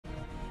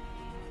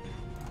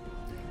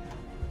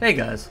Hey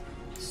guys,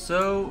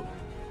 so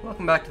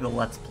welcome back to the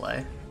Let's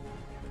Play.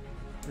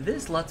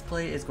 This Let's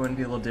Play is going to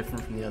be a little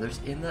different from the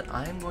others in that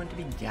I am going to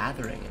be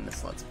gathering in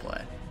this Let's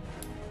Play.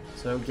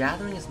 So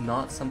gathering is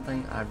not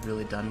something I've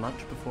really done much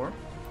before,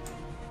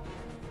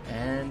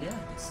 and yeah,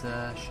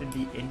 it should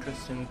be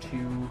interesting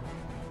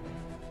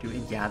to do a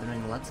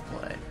gathering Let's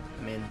Play.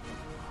 I mean,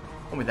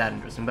 it won't be that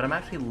interesting, but I'm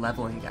actually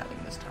leveling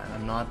gathering this time.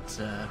 I'm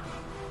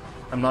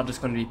not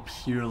just going to be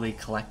purely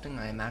collecting,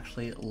 I am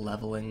actually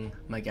leveling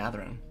my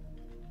gathering.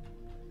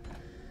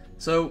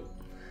 So,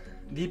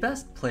 the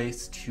best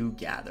place to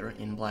gather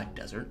in Black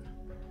Desert,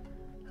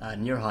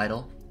 near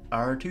Heidel,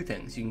 are two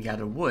things. You can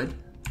gather wood,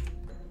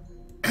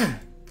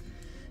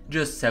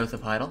 just south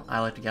of Heidel.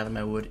 I like to gather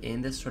my wood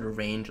in this sort of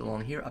range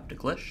along here up to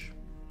Glish.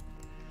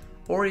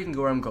 Or you can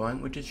go where I'm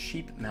going, which is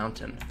Sheep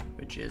Mountain,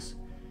 which is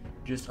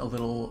just a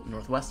little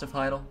northwest of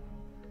Heidel,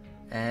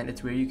 and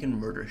it's where you can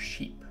murder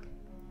sheep.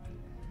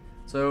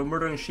 So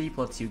murdering sheep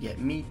lets you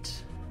get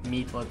meat,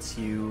 meat lets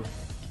you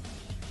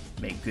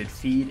make good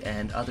feed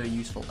and other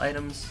useful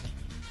items,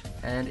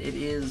 and it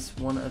is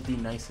one of the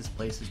nicest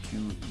places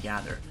to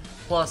gather.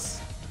 Plus,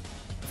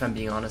 if I'm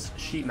being honest,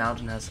 Sheep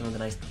Mountain has some of the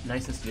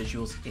nicest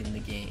visuals in the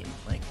game.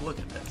 Like, look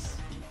at this.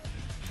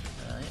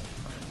 Yeah,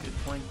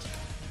 good point.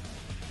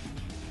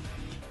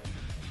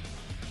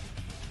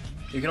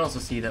 You can also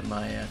see that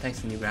my, thanks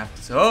to the new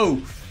graphics,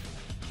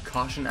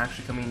 caution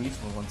actually coming in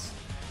useful once.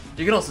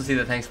 You can also see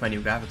that thanks to my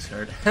new graphics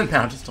card,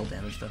 Mount is still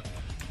damaged though.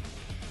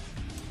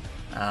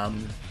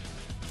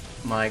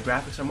 My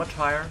graphics are much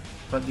higher,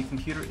 but the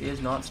computer is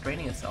not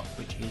straining itself,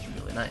 which is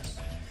really nice.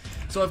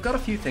 So I've got a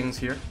few things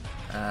here.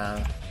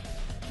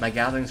 My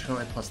gathering is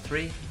currently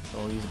 +3, so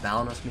I'll use a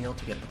Balanos meal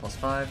to get the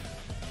 +5.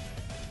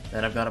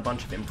 Then I've got a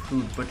bunch of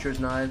improved butcher's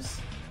knives,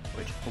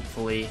 which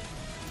hopefully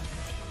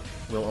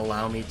will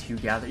allow me to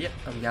gather. Yep,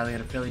 I'm gathering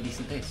at a fairly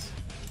decent pace.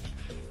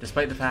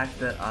 Despite the fact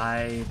that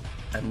I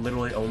am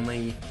literally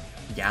only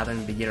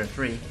gathering beginner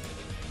 3,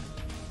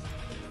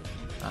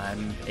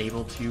 I'm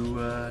able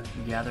to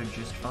gather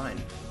just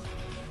fine.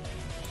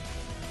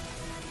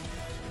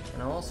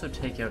 And I'll also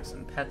take out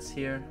some pets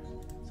here.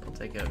 So I'll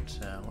take out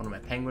one of my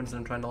penguins that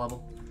I'm trying to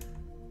level.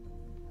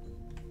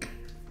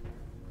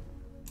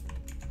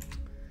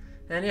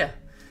 And yeah,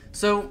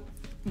 so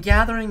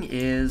gathering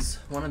is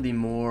one of the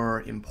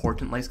more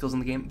important life skills in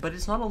the game, but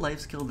it's not a life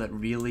skill that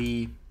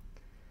really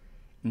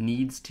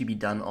needs to be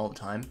done all the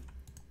time.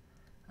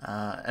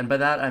 And by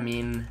that I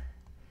mean,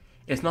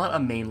 it's not a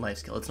main life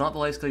skill. It's not the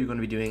life skill you're going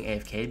to be doing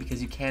AFK,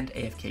 because you can't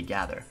AFK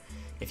gather.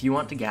 If you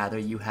want to gather,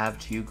 you have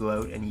to go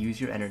out and use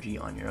your energy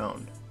on your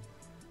own.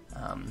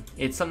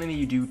 It's something that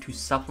you do to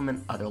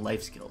supplement other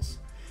life skills.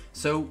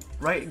 So,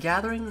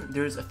 gathering,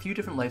 there's a few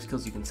different life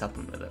skills you can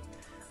supplement with it.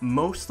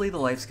 Mostly the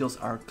life skills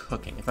are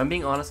cooking. If I'm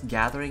being honest,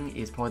 gathering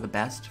is probably the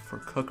best for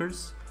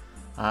cookers,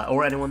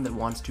 or anyone that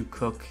wants to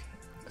cook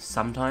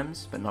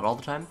sometimes, but not all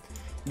the time,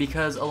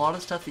 because a lot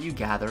of stuff that you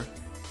gather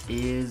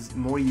is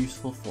more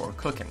useful for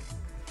cooking.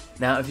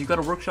 Now, if you've got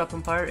a workshop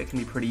on fire, it can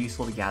be pretty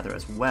useful to gather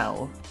as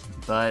well,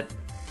 but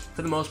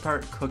for the most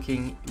part,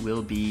 cooking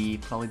will be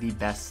probably the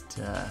best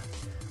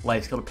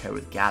life skill to pair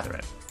with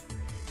gathering.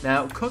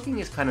 Now, cooking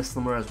is kind of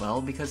similar as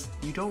well, because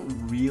you don't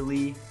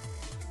really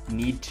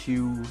need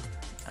to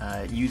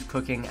use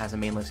cooking as a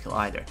main life skill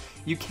either.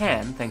 You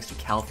can, thanks to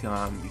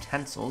Calphion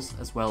utensils,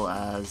 as well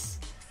as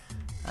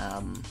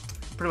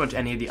pretty much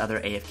any of the other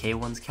AFK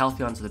ones.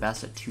 Calphions are the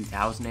best at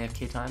 2000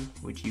 AFK time,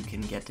 which you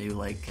can get to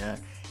like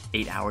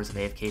 8 hours of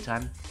AFK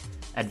time.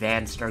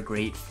 Advanced are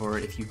great for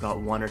if you've got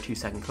 1 or 2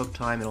 second cook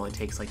time. It only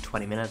takes like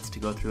 20 minutes to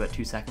go through at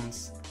 2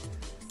 seconds,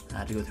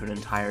 to go through an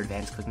entire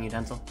advanced cooking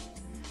utensil.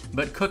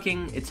 But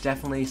cooking, it's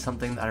definitely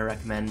something that I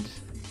recommend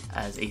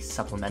as a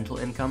supplemental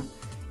income.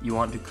 You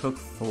want to cook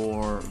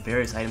for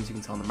various items you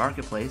can sell in the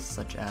marketplace,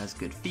 such as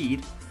good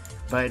feed,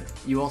 but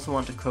you also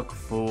want to cook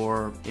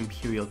for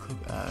Imperial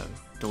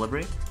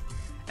delivery,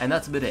 and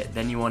that's about it.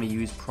 Then you want to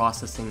use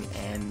processing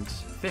and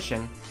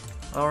fishing,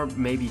 or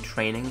maybe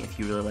training if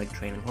you really like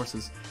training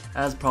horses,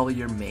 as probably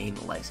your main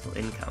life skill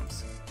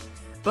incomes.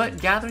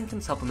 But gathering can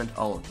supplement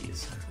all of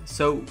these.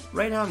 So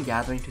right now I'm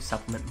gathering to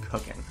supplement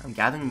cooking. I'm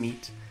gathering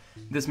meat.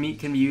 This meat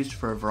can be used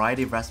for a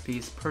variety of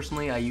recipes.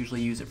 Personally, I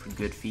usually use it for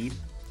good feed.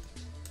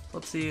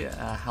 Let's see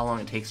how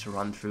long it takes to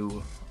run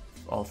through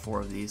all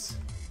 4 of these,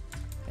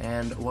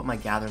 and what my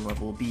gathering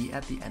level will be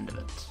at the end of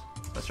it.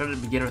 So I started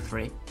at beginner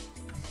 3.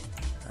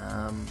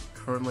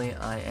 Currently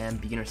I am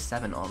beginner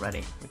 7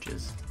 already, which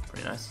is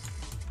pretty nice.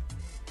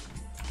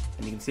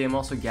 And you can see I'm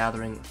also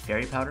gathering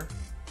fairy powder,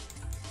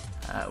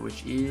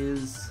 which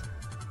is,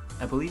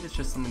 I believe it's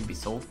just something to be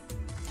sold.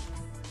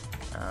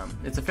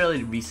 It's a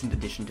fairly recent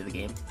addition to the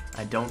game.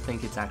 I don't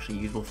think it's actually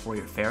usable for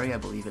your fairy. I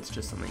believe it's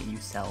just something you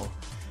sell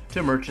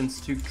to merchants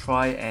to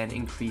try and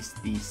increase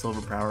the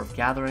silver power of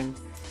gathering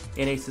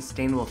in a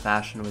sustainable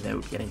fashion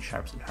without getting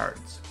sharps and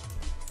hards.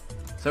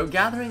 So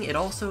gathering, it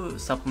also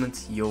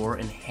supplements your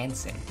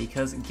enhancing,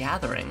 because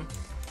gathering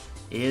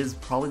is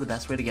probably the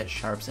best way to get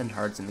sharps and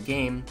hards in the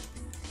game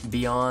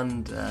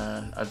beyond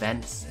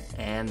events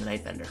and the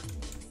Night Vendor.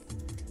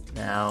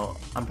 Now,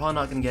 I'm probably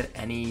not going to get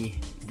any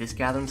this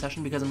gathering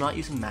session because I'm not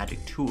using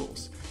magic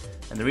tools.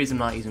 And the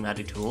reason I'm not using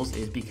magic tools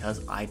is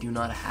because I do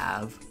not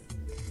have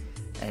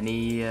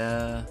any,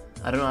 I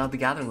don't have the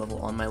gathering level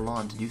on my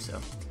Lahn to do so.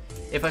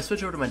 If I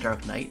switch over to my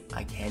Dark Knight,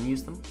 I can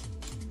use them,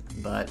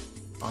 but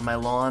on my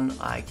Lahn,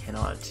 I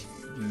cannot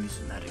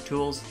use magic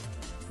tools,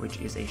 which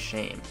is a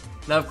shame.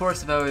 Now, of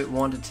course, if I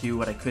wanted to,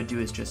 what I could do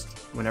is just,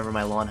 whenever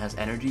my Lahn has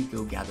energy,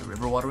 go gather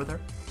river water with her,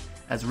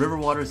 as river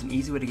water is an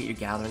easy way to get your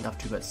gathering up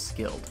to about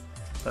skilled.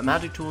 But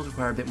magic tools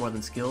require a bit more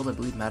than skilled. I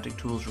believe magic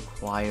tools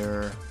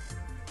require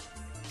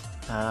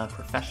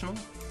professional?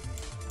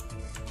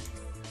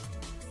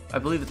 I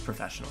believe it's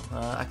professional.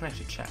 I can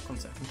actually check, 1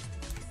 second.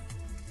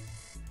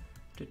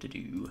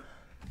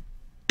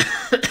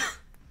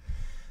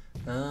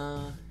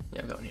 Yeah,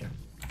 I'm going here.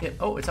 Yeah,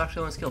 oh, it's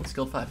actually only skilled.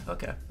 Skilled 5.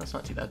 Okay, that's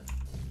not too bad.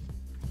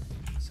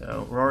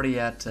 So we're already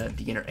at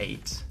beginner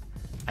 8.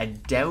 I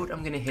doubt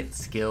I'm going to hit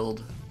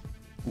skilled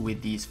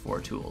with these 4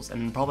 tools,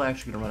 and I'm probably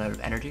actually going to run out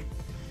of energy.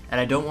 And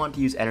I don't want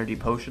to use energy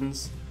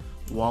potions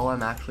while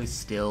I'm actually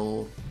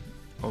still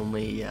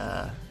only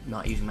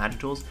not using magic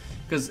tools,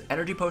 because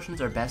energy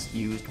potions are best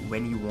used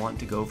when you want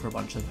to go for a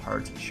bunch of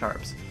hards and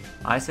sharps.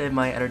 I save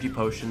my energy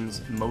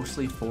potions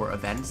mostly for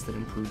events that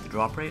improve the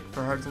drop rate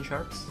for hards and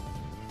sharps,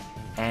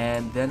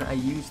 and then I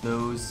use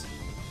those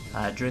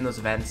during those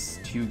events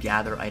to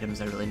gather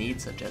items I really need,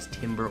 such as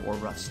timber or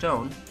rough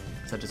stone,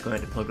 such as going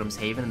to Pilgrim's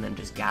Haven and then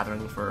just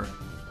gathering for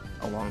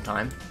a long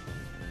time,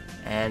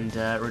 and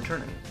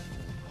returning,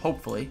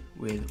 hopefully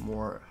with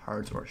more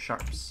hards or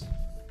sharps.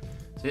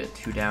 So yeah,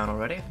 2 down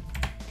already,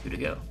 2 to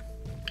go,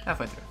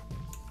 halfway through.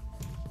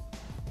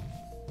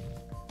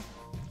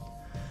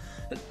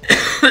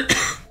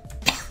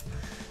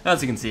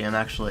 As you can see, I'm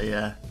actually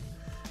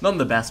not in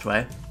the best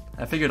way.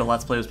 I figured a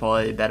Let's Play was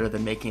probably better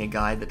than making a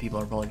guide that people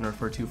are probably going to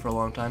refer to for a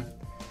long time.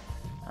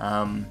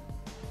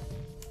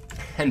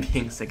 And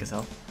being sick as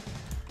hell.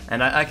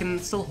 And I can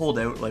still hold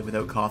out like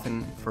without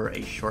coughing for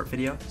a short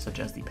video, such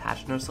as the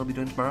patch notes I'll be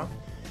doing tomorrow.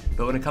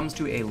 But when it comes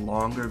to a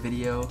longer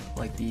video,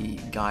 like the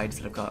guides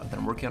that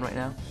I'm working on right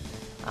now,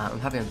 I'm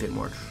having a bit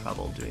more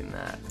trouble doing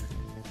that.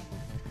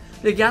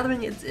 The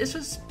gathering, it's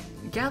just,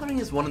 gathering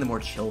is one of the more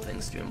chill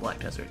things to do in Black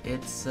Desert.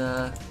 It's,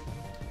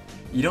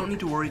 you don't need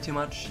to worry too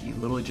much. You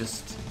literally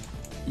just,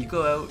 you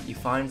go out, you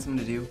find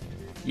something to do,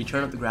 you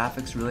turn up the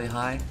graphics really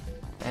high,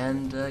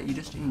 and you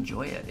just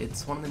enjoy it.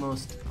 It's one of the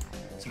most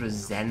sort of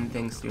zen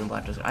things to do in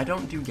Black Desert. I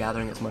don't do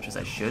gathering as much as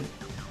I should,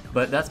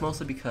 but that's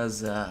mostly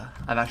because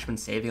I've actually been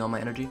saving all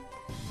my energy.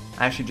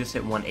 I actually just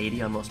hit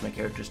 180 on most of my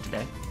characters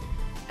today,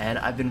 and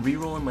I've been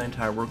re-rolling my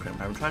entire worker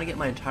empire. I'm trying to get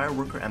my entire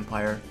worker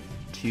empire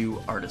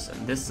to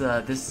artisan. This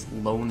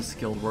lone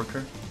skilled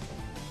worker.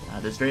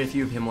 There's very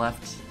few of him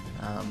left.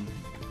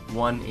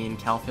 One in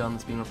Calpheon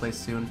that's being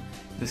replaced soon.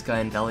 This guy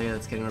in Velia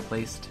that's getting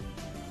replaced,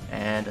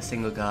 and a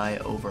single guy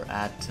over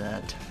at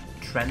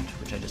Trent,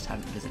 which I just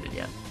haven't visited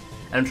yet.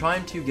 And I'm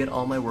trying to get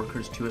all my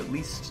workers to at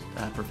least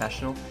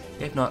professional,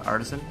 if not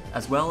artisan,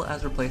 as well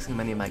as replacing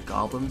many of my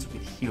goblins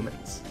with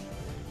humans.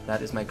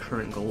 That is my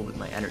current goal with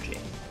my energy.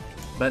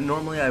 But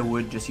normally I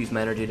would just use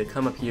my energy to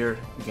come up here,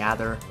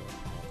 gather,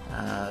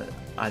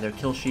 either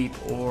kill sheep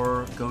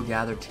or go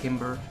gather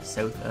timber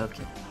south of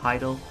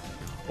Heidel,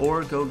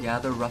 or go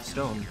gather rough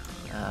stone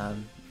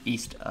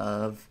east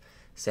of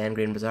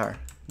Sandgrain Bazaar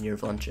near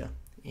Valencia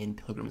in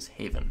Pilgrim's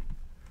Haven.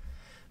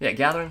 Yeah,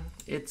 gathering,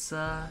 it's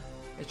a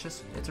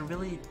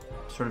really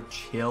sort of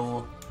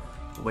chill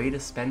way to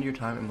spend your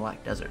time in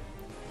Black Desert.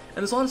 And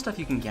there's a lot of stuff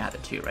you can gather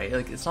too, right?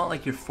 Like, it's not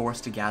like you're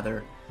forced to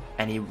gather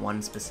any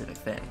one specific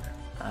thing.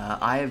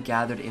 I have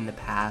gathered in the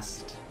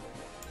past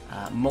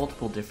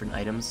multiple different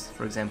items.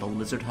 For example,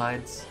 lizard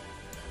hides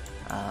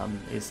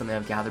is something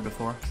I've gathered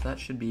before. So that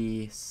should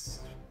be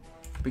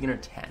beginner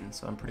 10,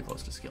 so I'm pretty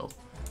close to skilled.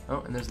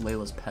 Oh, and there's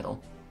Layla's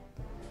Petal.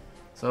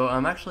 So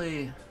I'm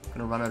actually going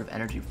to run out of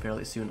energy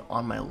fairly soon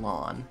on my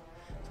Lahn.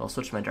 So I'll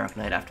switch to my Dark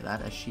Knight after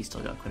that, as she's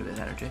still got quite a bit of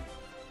energy.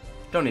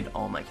 Don't need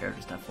all my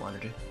characters to have full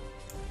energy.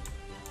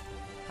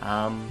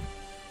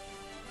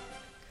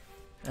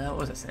 What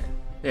was I saying?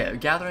 Yeah,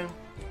 gathering,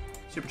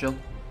 super chill.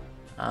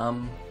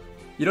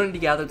 You don't need to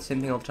gather the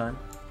same thing all the time.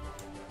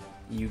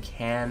 You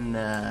can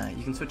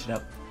switch it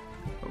up.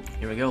 Oh,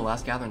 here we go,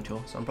 last gathering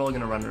tool. So I'm probably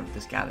going to run out of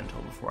this gathering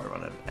tool before I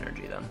run out of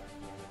energy then.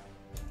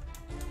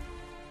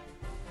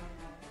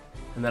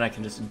 And then I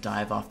can just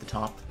dive off the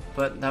top,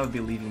 but that would be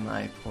leaving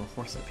my poor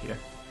horse up here.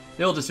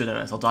 Maybe I'll just do it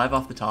anyways. I'll dive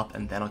off the top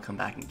and then I'll come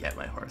back and get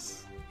my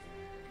horse.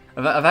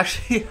 I've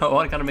actually, I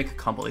want to kind of make a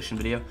compilation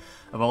video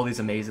of all these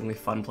amazingly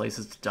fun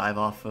places to dive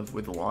off of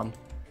with the Lahn.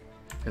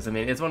 Because, I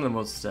mean, it's one of the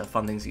most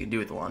fun things you can do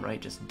with the Lahn, right?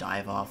 Just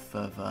dive off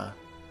of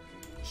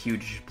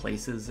huge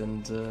places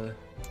and,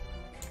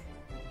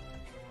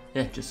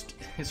 yeah, just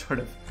sort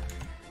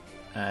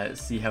of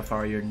see how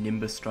far your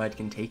Nimbus stride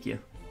can take you.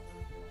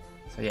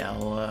 So yeah,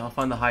 I'll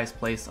find the highest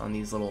place on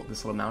this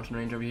little mountain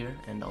range over here,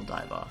 and I'll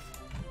dive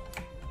off.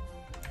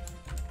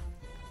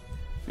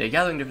 Yeah,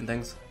 gathering different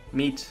things.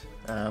 Meat.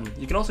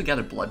 You can also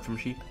gather blood from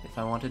sheep if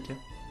I wanted to.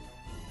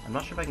 I'm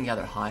not sure if I can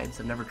gather hides.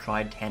 I've never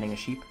tried tanning a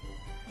sheep.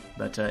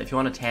 But if you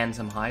want to tan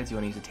some hides, you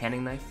want to use a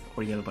tanning knife,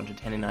 or you have a bunch of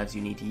tanning knives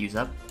you need to use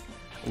up.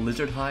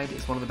 Lizard hide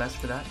is one of the best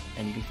for that,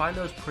 and you can find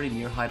those pretty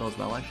near Heidel as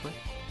well, actually.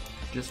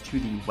 Just to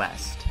the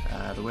west.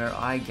 Where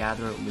I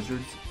gather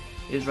lizards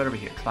is right over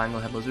here. Triangle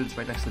head lizards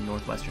right next to the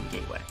northwestern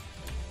gateway.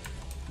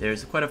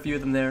 There's quite a few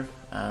of them there.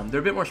 They're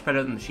a bit more spread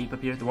out than the sheep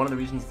up here. One of the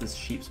reasons this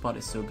sheep spot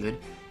is so good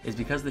is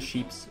because the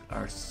sheeps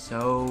are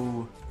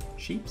so... The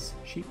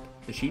sheep?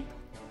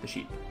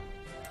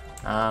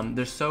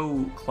 They're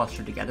so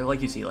clustered together.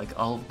 Like you see, like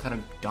I'll kind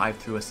of dive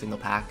through a single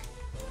pack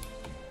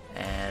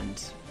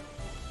and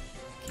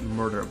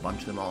murder a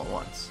bunch of them all at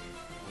once.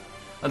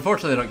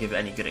 Unfortunately, they don't give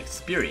any good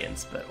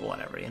experience, but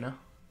whatever, you know?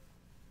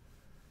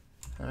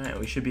 Alright,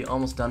 we should be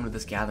almost done with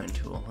this gathering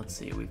tool. Let's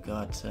see, we've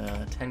got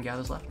 10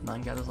 gathers left,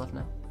 9 gathers left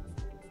now.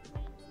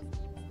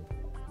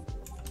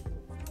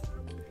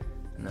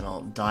 And then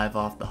I'll dive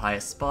off the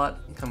highest spot,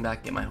 come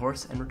back, get my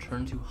horse, and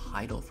return to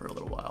Heidel for a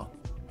little while.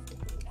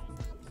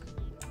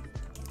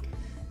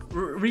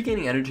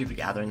 Regaining energy for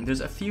gathering,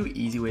 there's a few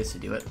easy ways to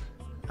do it.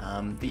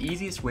 The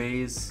easiest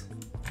ways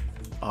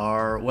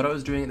are what I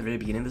was doing at the very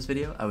beginning of this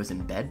video. I was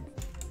in bed,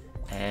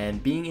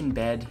 and being in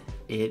bed,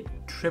 it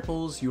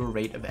triples your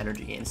rate of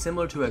energy gain,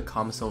 similar to a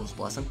Kamisil's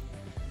Blessing.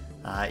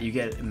 You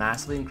get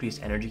massively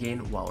increased energy gain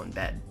while in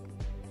bed.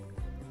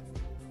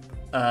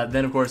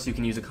 Then of course you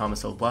can use a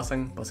Kamisil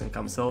Blessing of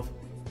Kamisil,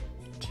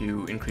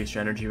 to increase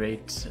your energy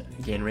rate,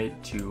 gain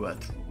rate to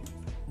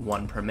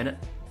 1 per minute.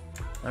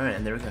 Alright,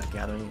 and there we go,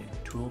 gathering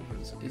tool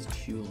is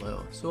too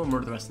low, so we'll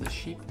murder the rest of the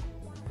sheep.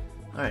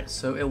 Alright,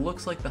 so it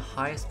looks like the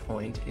highest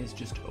point is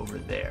just over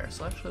there,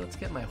 so actually let's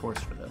get my horse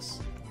for this.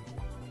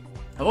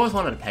 I've always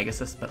wanted a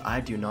Pegasus, but I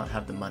do not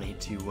have the money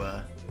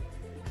to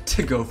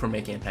go for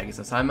making a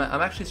Pegasus. I'm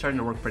actually starting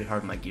to work pretty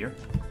hard on my gear.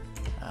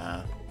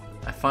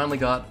 I finally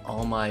got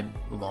all my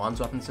Lahn's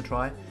weapons to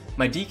try.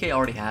 My DK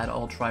already had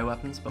all try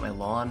weapons, but my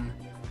Lahn,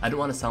 I don't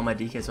want to sell my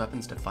DK's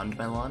weapons to fund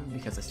my Lahn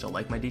because I still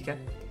like my DK.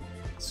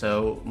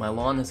 So my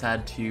Lahn has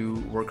had to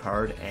work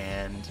hard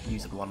and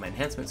use up a lot of my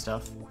enhancement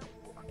stuff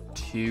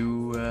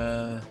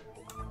to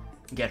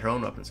get her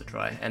own weapons to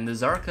try. And the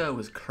Zarka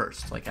was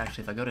cursed. Like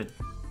actually, if I go to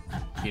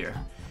here,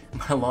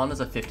 my Lahn has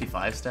a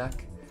 55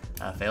 stack,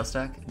 fail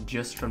stack,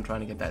 just from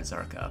trying to get that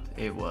Zarka up.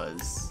 It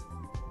was...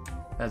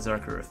 that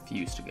Zarka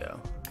refused to go.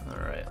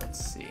 Alright,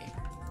 let's see.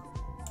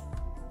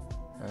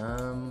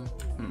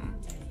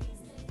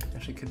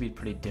 Actually, it could be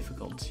pretty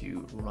difficult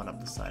to run up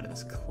the side of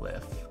this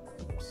cliff.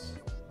 Oops.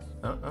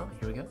 Oh,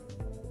 here we go.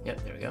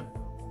 Yep, there we go.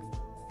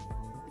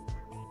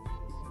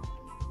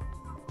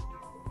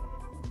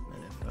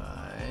 And if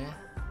I...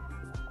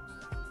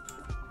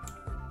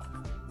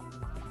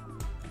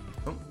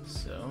 oh,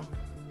 so...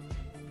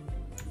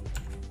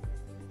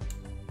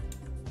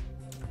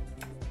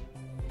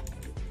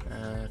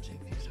 take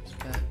a few steps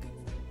back.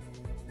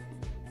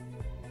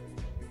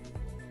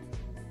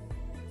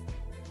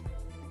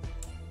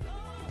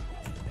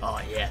 Oh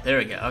yeah, there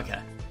we go,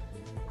 okay.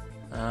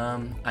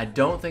 I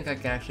don't think I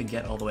can actually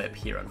get all the way up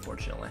here,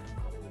 unfortunately.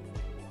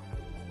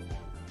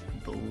 I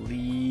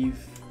believe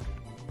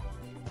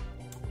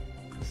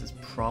this is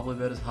probably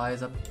about as high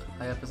up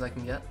as I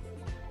can get.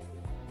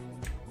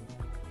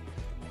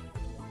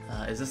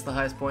 Is this the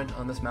highest point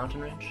on this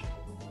mountain range?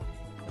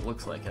 It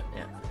looks like it,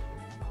 yeah.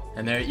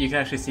 And there, you can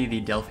actually see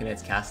the Delphi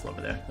Knight's castle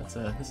over there.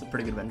 This is a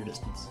pretty good render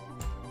distance.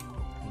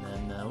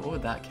 And then, what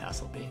would that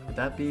castle be? Would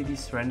that be the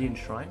Serendian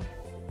Shrine?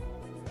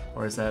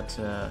 Or is that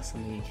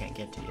something you can't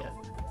get to yet?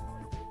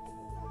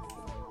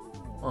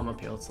 Well, I'm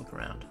up here, let's look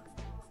around.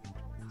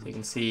 So you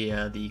can see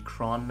the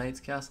Kron Knight's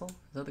castle.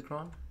 Is that the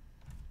Kron?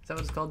 Is that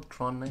what it's called?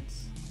 Kron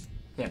Knights?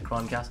 Yeah,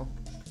 Kron Castle.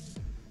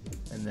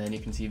 And then you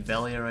can see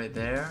Velia right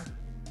there.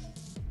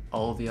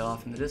 Olvia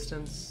off in the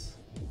distance.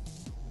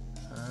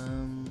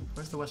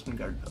 Where's the Western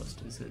Guard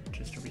Post? Is it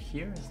just over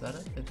here? Is that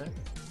it? Right there?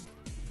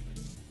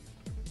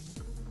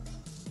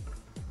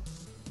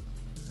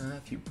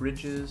 A few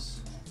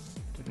bridges,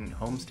 different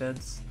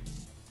homesteads.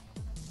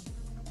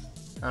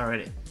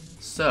 Alrighty,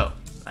 so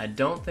I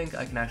don't think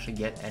I can actually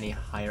get any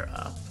higher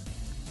up.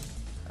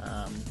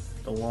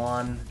 The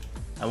Lahn,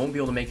 I won't be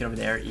able to make it over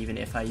there even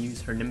if I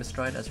use her Nimbus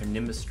Stride, as her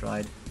Nimbus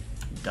Stride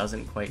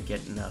doesn't quite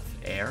get enough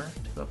air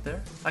to go up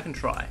there. I can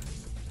try.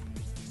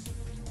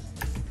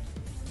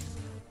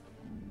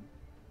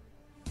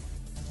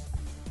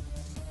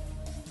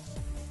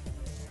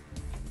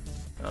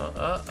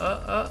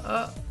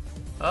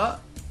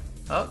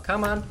 Oh,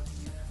 come on.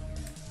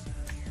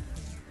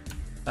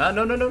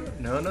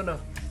 No.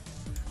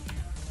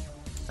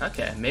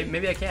 Okay,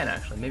 maybe I can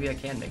actually. Maybe I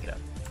can make it up.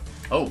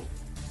 Oh,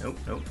 nope,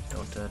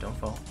 don't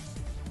fall.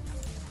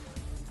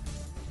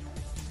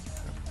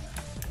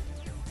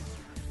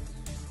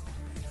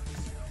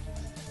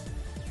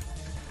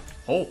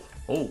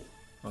 Oh,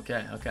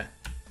 okay.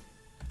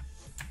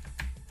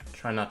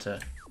 Try not to.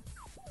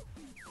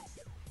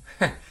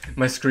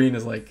 My screen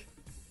is like,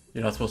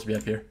 you're not supposed to be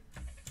up here.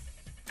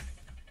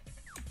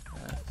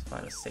 Let's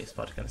find a safe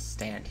spot to kind of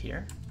stand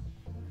here.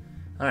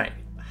 Alright,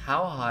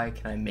 how high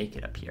can I make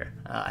it up here?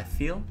 I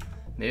feel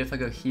maybe if I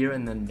go here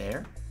and then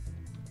there,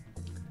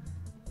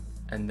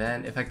 And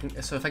then if I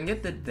can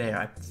get that there,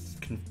 I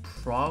can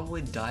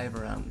probably dive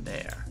around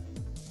there.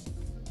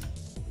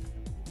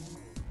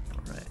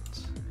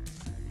 Alright.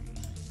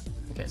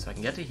 Okay, so I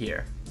can get to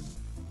here.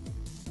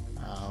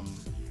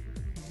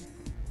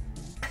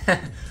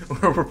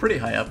 We're pretty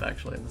high up,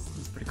 actually. This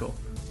is pretty cool.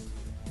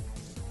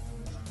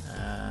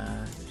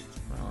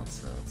 Well,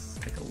 let's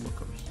take a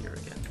look over here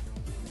again.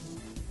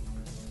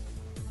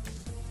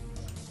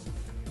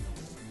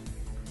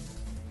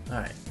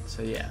 Alright,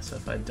 so yeah, so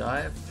if I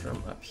dive from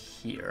up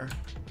here.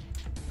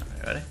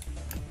 Alright, ready?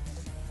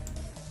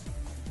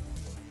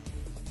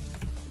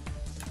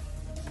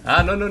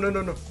 Ah, no, no, no,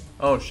 no, no.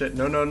 Oh, shit,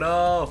 no, no,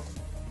 no.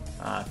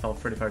 I fell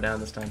pretty far down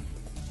this time.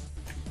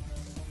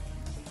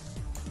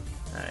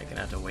 Alright,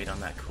 gonna have to wait on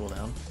that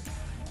cooldown.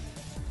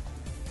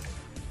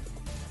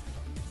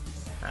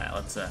 Alright,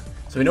 let's, so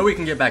we know we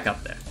can get back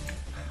up there.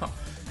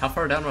 How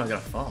far down am I gonna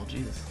fall?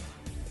 Jesus.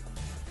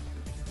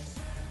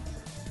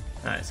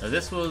 Alright, so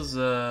this was,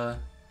 alright,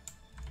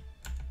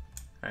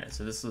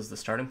 so this was the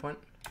starting point.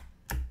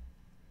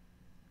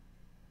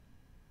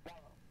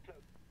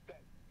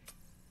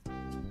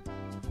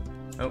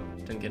 Oh,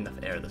 didn't get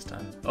enough air this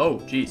time. Oh,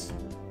 jeez.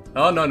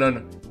 Oh, no, no,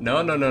 no.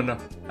 No, no, no, no.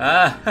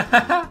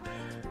 Ah!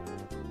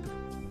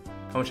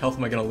 How much health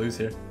am I gonna lose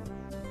here?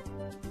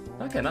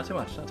 Okay, not too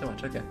much, not too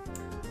much, okay.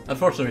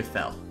 Unfortunately, we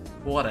fell.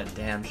 What a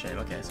damn shame.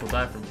 Okay, so we'll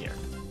dive from here.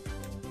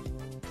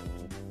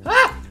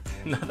 Ah!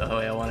 Not the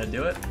way I want to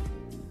do it.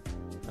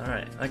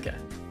 Alright, okay.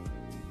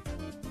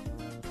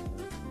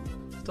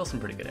 Still some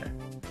pretty good air.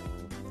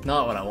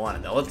 Not what I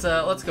wanted, though.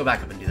 Let's go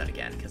back up and do that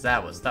again, because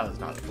that was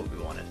not what we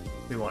wanted.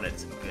 We wanted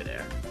some good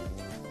air.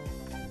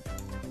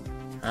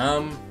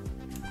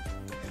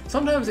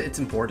 Sometimes it's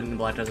important in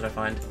Black Desert, I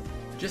find,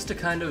 just to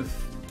kind of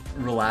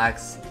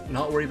relax,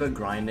 not worry about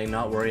grinding,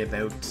 not worry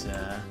about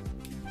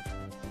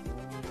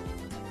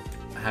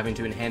having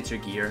to enhance your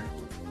gear.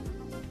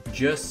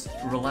 Just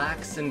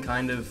relax and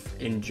kind of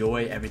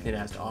enjoy everything it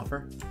has to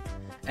offer.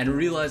 And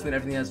realize that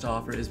everything it has to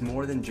offer is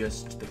more than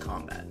just the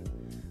combat.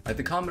 Like,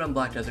 the combat on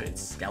Black Desert,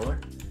 it's stellar,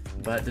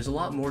 but there's a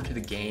lot more to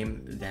the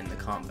game than the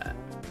combat.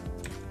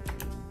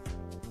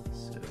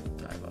 So,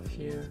 dive off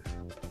here.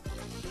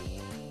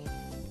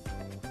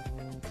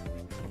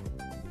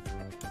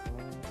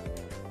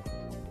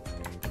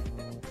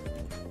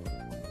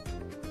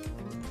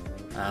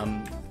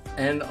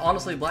 And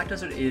honestly, Black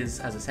Desert is,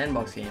 as a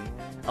sandbox game,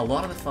 a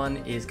lot of the fun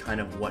is kind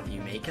of what you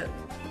make it.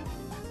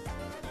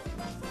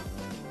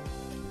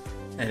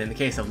 And in the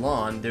case of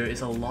Lahn, there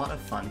is a lot of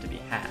fun to be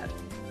had.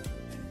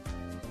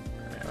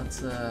 Alright,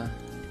 let's,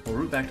 we'll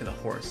route back to the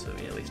horse so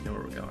we at least know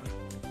where we're going.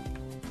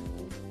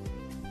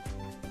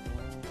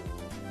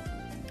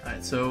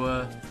 Alright,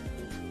 so,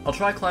 I'll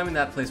try climbing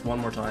that place one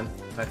more time.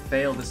 If I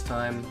fail this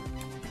time,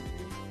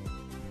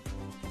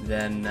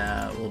 then,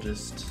 we'll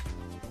just...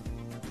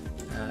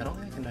 I don't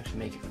think I can actually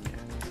make it from here,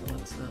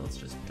 so let's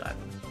just dive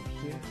in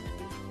here.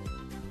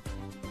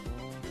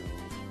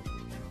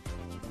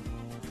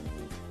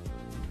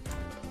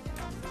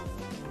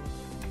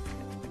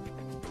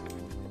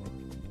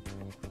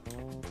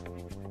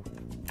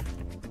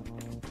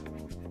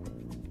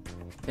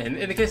 And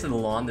in the case of the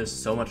Lahn, there's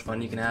so much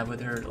fun you can have with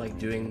her, like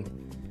doing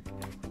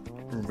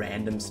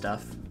random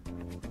stuff.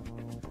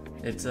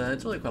 It's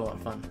really quite a lot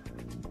of fun.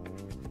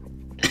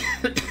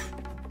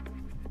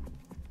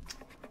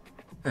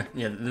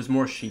 Yeah, there's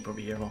more sheep over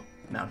here, well,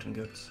 mountain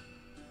goats.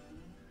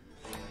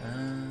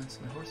 So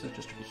my horse is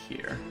just over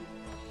here.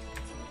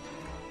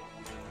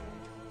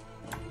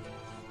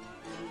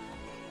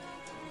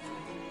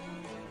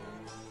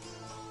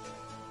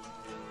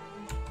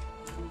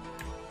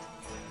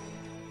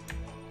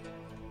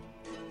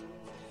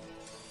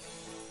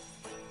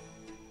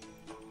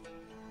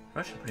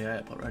 We're actually pretty high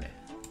up already.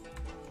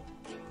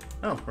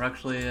 Oh, we're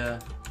actually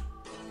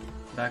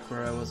back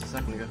where I was a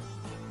second ago.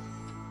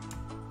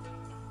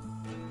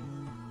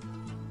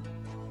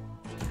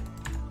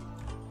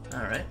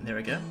 Alright, there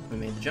we go. We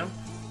made the jump.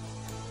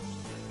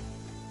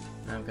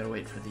 Now I've got to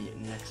wait for the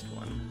next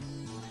one.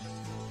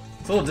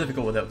 It's a little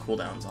difficult without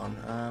cooldowns on.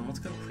 Let's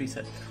go to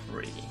preset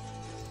 3.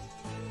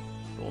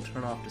 We'll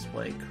turn off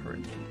display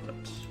current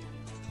input.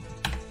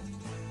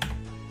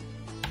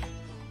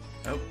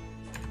 Oh.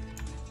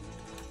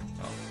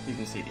 Well, you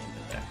can see the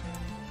input there.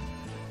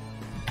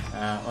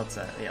 Let's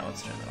turn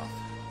that off.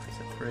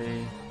 Preset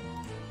 3.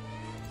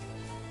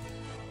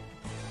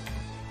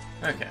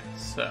 Okay,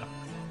 so.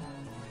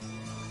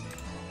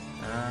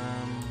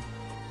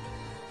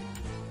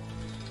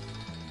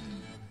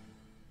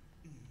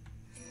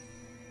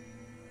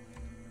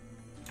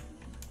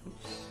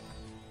 Oops.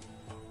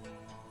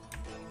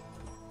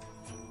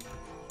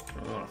 I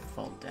don't want to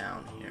fall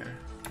down here.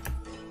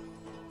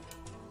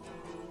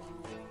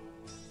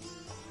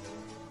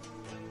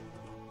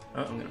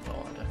 Oh, I'm gonna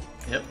fall, aren't I?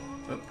 Yep.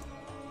 Oh.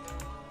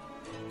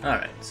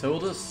 Alright, so we'll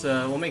just,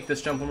 we'll make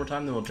this jump one more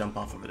time, then we'll jump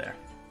off over there.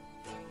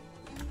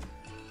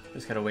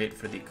 Just gotta wait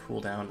for the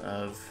cooldown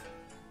of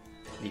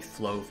the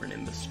flow for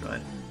Nimbus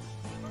Stride.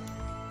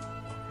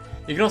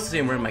 You can also see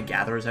I'm wearing my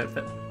Gatherer's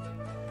outfit.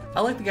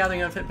 I like the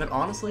Gathering outfit, but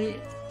honestly,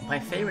 My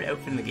favorite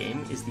outfit in the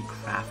game is the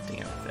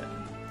crafting outfit.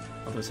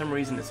 Although for some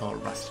reason it's all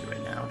rusty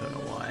right now, don't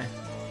know why.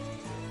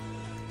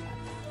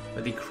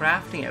 But the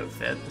crafting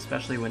outfit,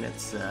 especially when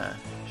it's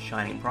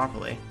shining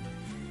properly,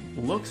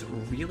 looks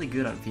really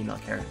good on female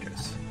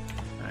characters.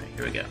 Alright,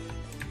 here we go.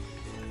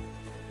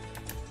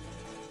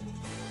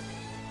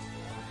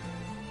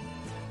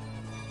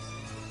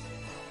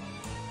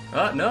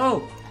 Oh,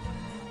 no!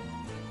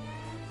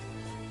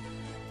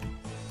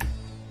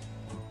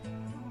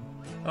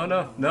 Oh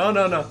no, no,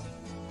 no, no!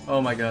 Oh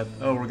my god,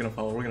 oh, we're gonna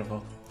fall, we're gonna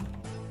fall.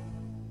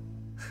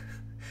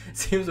 It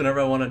seems whenever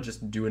I want to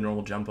just do a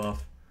normal jump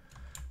off,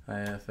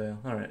 I fail.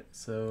 Alright,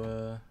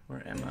 so,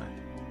 where am I?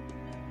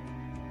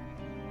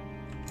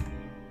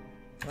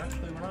 Well,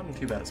 actually, we're not in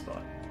too bad a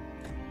spot.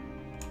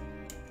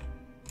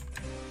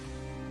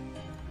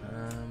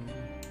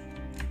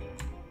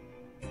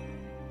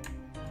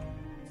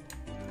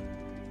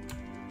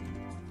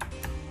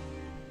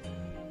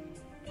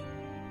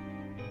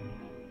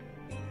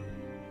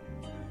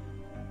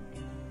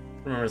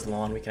 Remember, as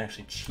Lahn, we can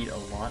actually cheat a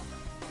lot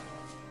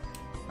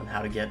on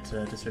how to get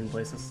to certain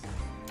places.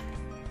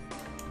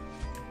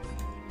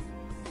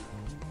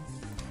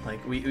 Like,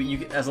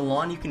 as a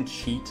Lahn, you can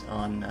cheat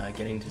on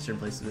getting to certain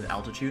places with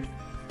altitude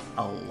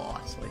a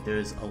lot. Like,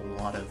 there's a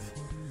lot of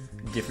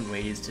different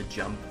ways to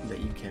jump that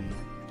you can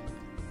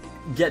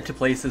get to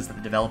places that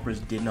the developers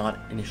did not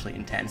initially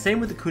intend. Same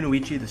with the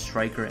Kunoichi, the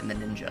Striker, and the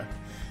Ninja.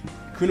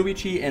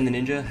 Kunoichi and the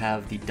Ninja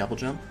have the double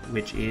jump,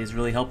 which is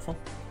really helpful.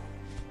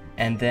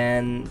 And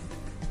then,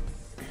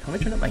 let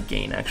me turn up my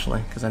gain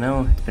actually, because I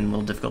know it's been a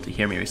little difficult to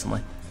hear me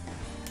recently.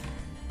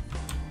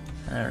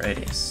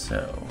 Alrighty,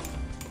 so.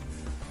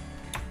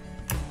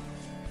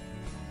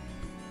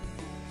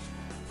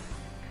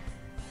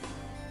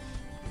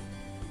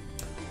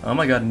 Oh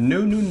my god,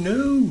 no, no,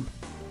 no!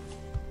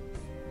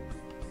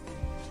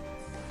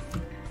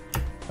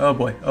 Oh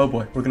boy,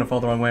 we're gonna fall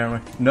the wrong way,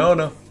 aren't we? No,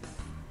 no.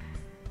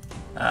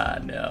 Ah,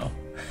 no.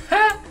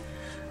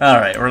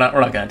 Alright, we're not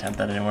gonna attempt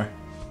that anymore.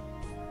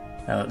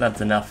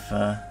 That's enough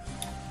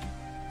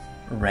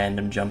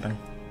random jumping.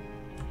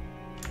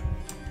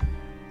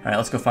 Alright,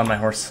 let's go find my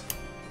horse.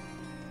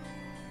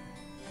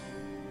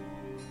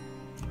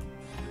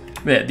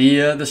 But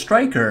yeah, the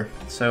Striker,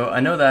 so I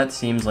know that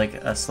seems like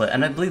a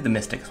and I believe the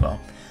Mystic as well.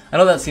 I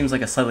know that seems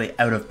like a slightly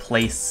out of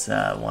place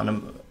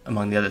one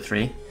among the other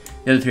three.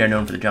 The other three are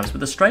known for the jumps, but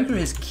the Striker,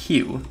 his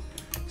Q,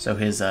 so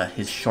his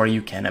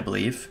Shoryuken, I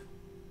believe,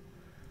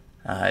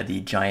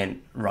 the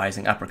giant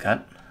rising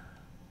uppercut,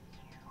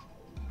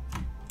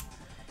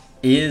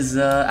 is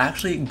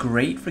actually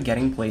great for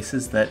getting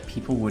places that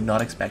people would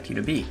not expect you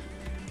to be.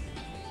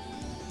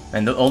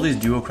 And all these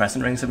dual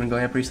crescent rings have been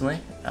going up recently,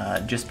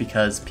 just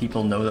because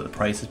people know that the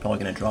price is probably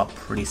going to drop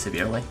pretty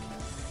severely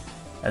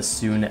as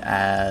soon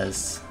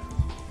as,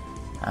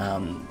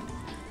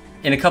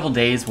 in a couple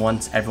days,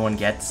 once everyone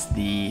gets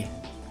the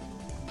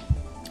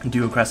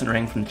dual crescent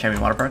ring from the Cherry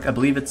Water Park. I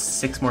believe it's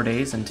 6 more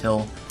days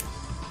until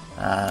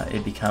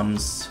it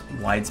becomes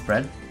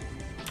widespread.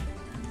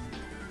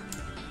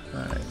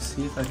 Alright,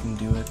 see if I can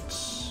do it.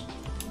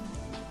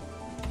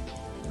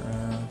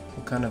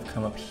 We'll kind of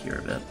come up here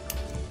a bit.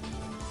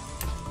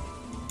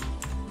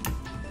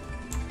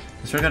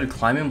 The Strike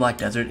climbing Black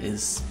Desert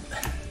is...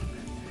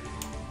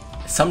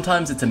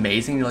 Sometimes it's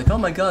amazing, you're like, oh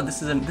my god,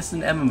 this is an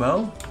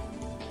MMO?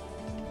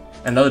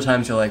 And other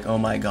times you're like, oh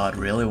my god,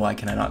 really? Why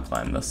can I not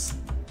climb this?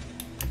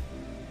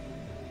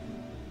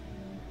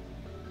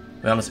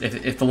 To be honest,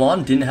 if the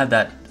Lahn didn't have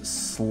that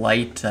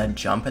slight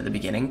jump at the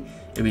beginning,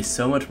 it'd be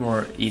so much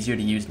more easier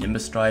to use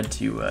Nimbus Stride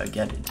to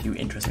get to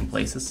interesting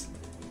places.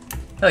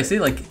 Like, see,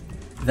 like,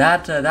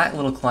 that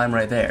little climb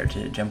right there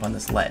to jump on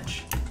this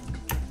ledge.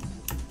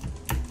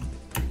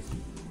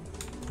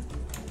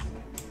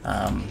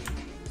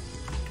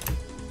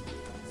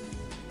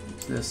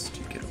 This to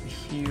get over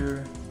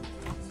here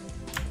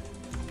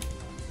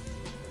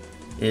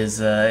is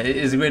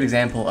a great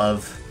example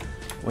of,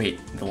 wait,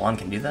 the Lahn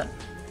can do that?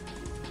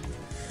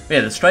 But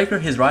yeah, the Striker,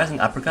 his rising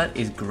uppercut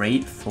is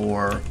great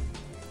for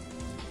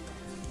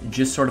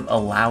just sort of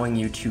allowing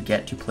you to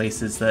get to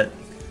places that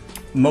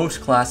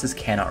most classes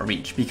cannot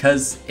reach,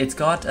 because it's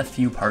got a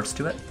few parts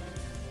to it,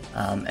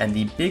 and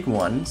the big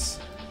ones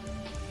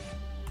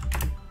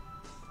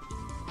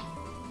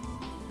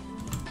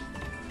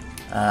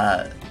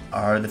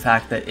are the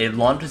fact that it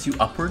launches you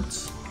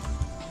upwards,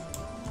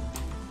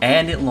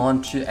 and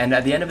and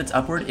at the end of its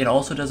upward, it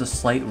also does a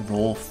slight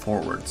roll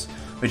forwards,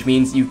 which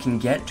means you can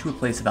get to a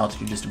place of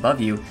altitude just above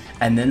you,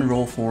 and then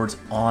roll forwards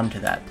onto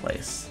that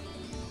place.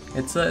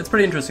 It's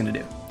pretty interesting to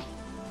do.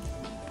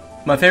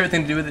 My favorite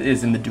thing to do with it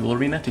is in the duel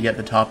arena, to get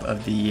the top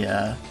of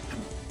the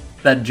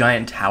that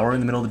giant tower in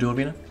the middle of the duel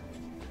arena.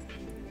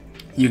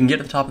 You can get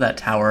to the top of that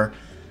tower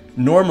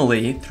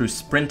normally through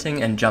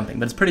sprinting and jumping,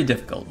 but it's pretty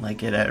difficult.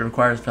 Like, it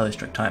requires fairly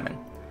strict timing.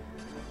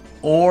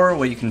 Or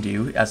what you can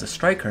do as a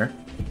Striker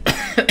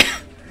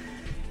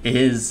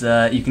is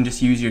you can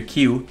just use your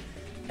Q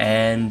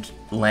and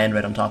land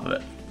right on top of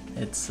it.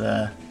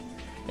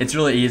 It's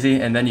really easy,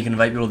 and then you can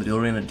invite people to the duel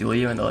arena to duel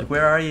you, and they're like,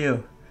 "Where are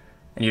you?"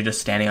 And you're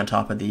just standing on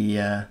top of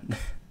the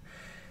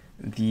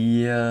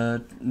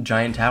the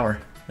giant tower.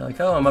 They're like,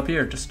 oh, I'm up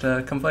here, just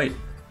come fight.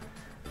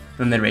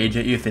 Then they rage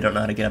at you if they don't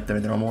know how to get up there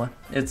the normal way.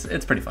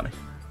 It's pretty funny.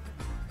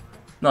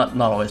 Not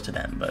always to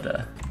them,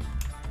 but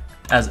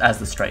as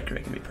the striker,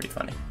 it can be pretty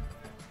funny.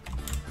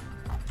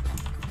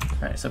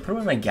 Alright, so put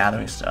away my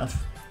gathering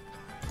stuff.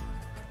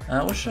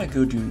 What should I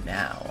go do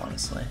now,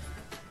 honestly?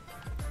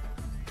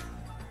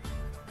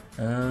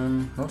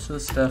 Most of the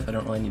stuff I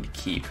don't really need to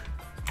keep.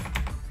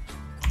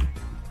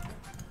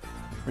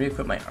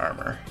 Re-equip my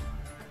armor.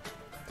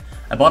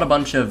 I bought a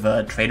bunch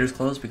of trader's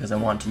clothes because I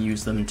want to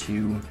use them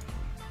to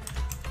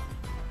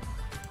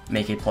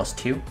make a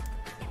 +2,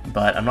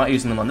 but I'm not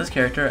using them on this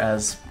character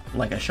as,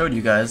 like I showed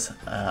you guys,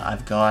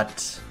 I've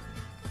got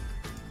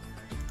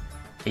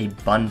a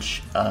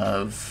bunch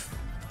of...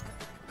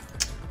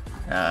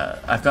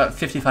 I've got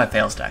 55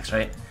 fail stacks,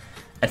 right?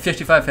 And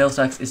 55 fail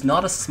stacks is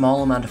not a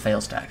small amount of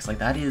fail stacks. Like,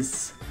 that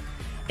is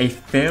a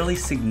fairly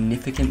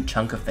significant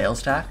chunk of fail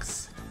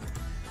stacks.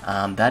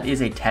 That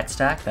is a Tet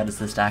stack. That is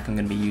the stack I'm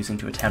going to be using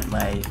to Tet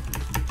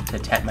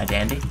my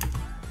dandy.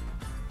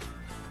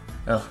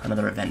 Oh,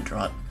 another event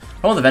draught.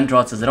 The problem with event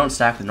draughts is they don't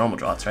stack with normal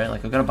draughts, right?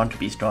 Like, I've got a bunch of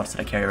beast draughts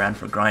that I carry around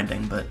for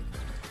grinding, but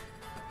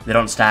they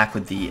don't stack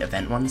with the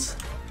event ones.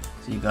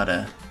 So you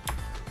gotta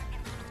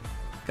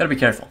be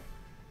careful.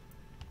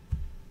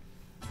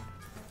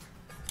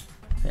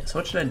 Yeah, so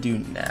what should I do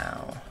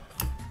now?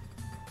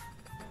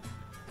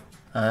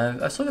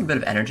 I've still got a bit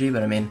of energy,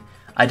 but I mean,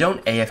 I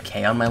don't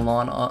AFK on my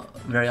Lahn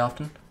very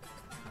often.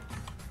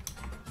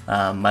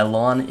 My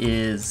Lahn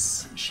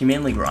she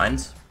mainly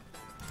grinds.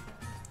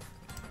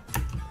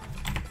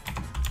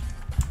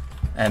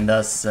 And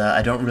thus,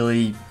 I don't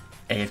really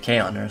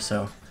AFK on her,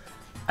 so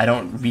I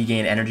don't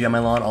regain energy on my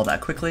Lahn all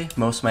that quickly.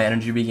 Most of my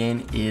energy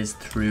regain is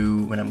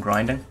through when I'm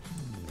grinding.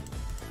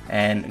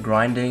 And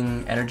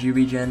grinding energy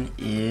regen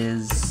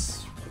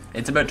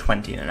it's about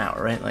 20 in an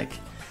hour, right? Like,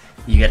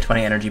 you get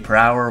 20 energy per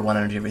hour, 1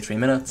 energy every 3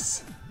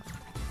 minutes.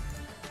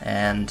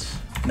 And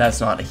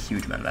that's not a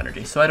huge amount of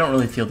energy, so I don't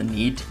really feel the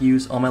need to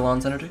use all my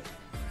Lahn's energy.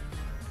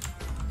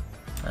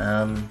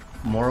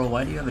 Moral,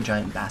 why do you have a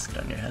giant basket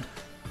on your head?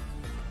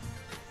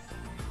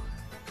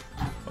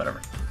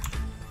 Whatever.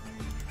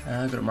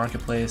 Go to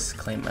Marketplace,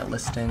 claim my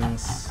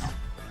listings.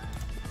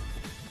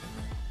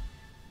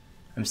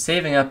 I'm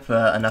saving up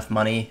enough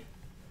money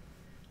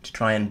to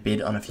try and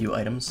bid on a few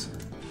items.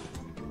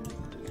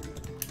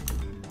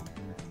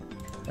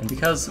 And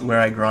because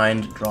where I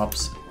grind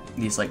drops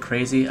these like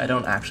crazy, I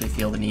don't actually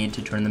feel the need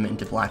to turn them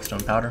into blackstone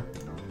powder.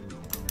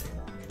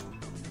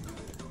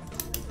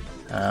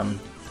 And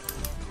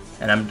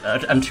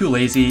I'm too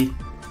lazy.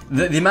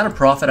 The amount of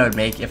profit I would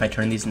make if I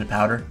turn these into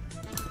powder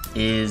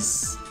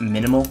is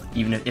minimal,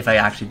 even if I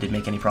actually did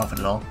make any profit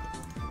at all.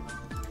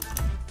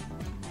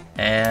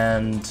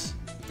 And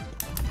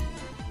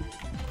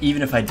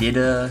even if I did,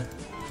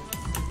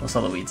 I'll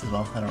sell the weeds as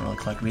well. I don't really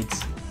collect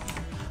weeds.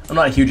 I'm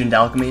not huge into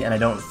alchemy, and I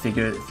don't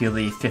feel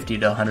the 50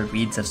 to 100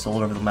 weeds I've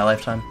sold over my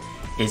lifetime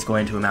is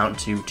going to amount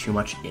to too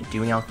much in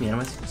doing alchemy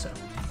anyways, so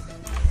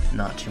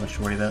not too much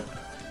to worry about.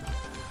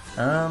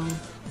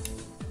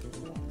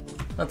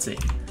 Let's see.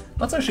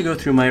 Let's actually go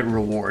through my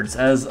rewards,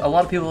 as a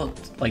lot of people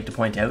like to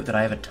point out that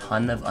I have a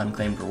ton of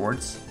unclaimed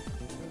rewards.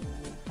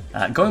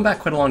 Going back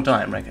quite a long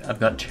time, right? I've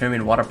got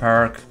Tyrian Water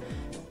Park,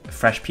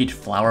 Fresh Peach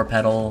Flower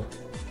Petal,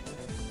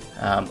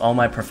 all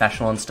my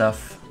professional and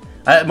stuff.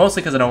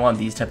 Mostly because I don't want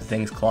these type of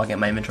things clogging up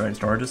my inventory and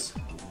storages.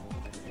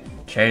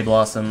 Cherry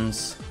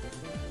Blossoms.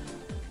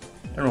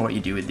 I don't know what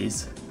you do with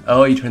these.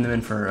 Oh, you turn them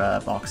in for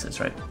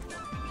boxes, right?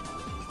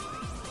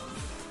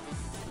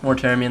 More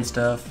Tyrian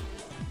stuff.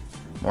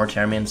 More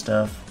Tyrian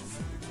stuff.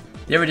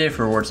 The everyday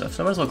for reward stuff,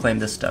 so I might as well claim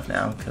this stuff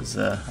now, because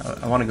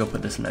I want to go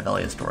put this in my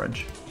Velia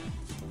storage.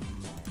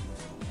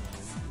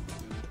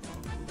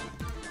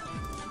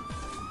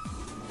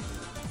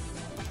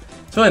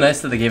 It's really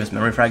nice that they gave us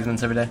memory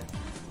fragments every day.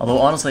 Although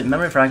honestly,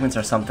 memory fragments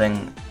are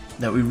something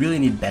that we really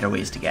need better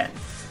ways to get.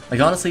 Like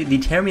honestly, the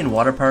Tyrian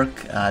Water Park,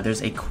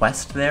 there's a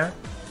quest there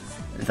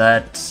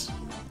that...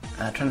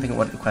 I'm trying to think of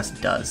what the quest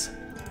does.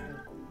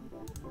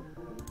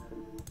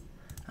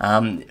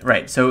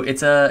 Right, so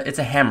it's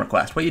a hammer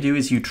quest. What you do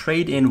is you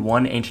trade in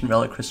 1 ancient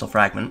relic crystal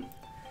fragment,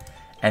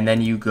 and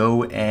then you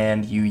go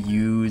and you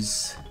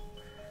use...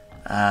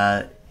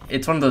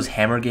 it's one of those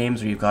hammer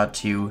games where you've got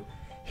to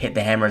hit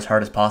the hammer as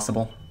hard as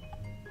possible.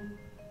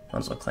 Might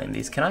as well claim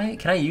these. Can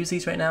I use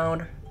these right now, I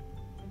wonder?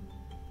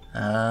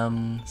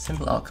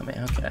 Simple alchemy,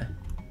 okay.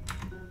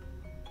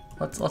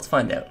 Let's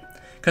find out.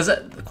 Because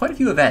quite a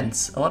few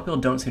events, a lot of people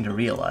don't seem to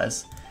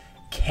realize,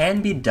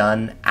 can be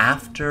done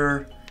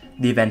after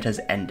the event has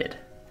ended.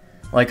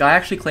 Like, I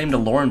actually claimed a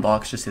Lauren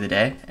box just the other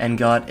day and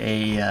got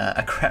a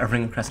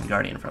Ring of Crescent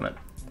Guardian from it.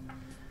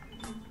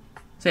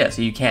 So yeah,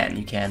 so you can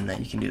do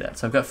that.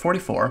 So I've got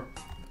 44.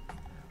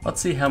 Let's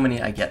see how many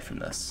I get from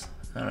this.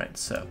 Alright,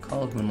 so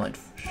Call of Moonlight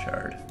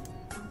Shard.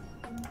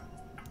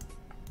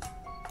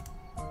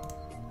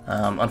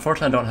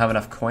 Unfortunately, I don't have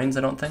enough coins,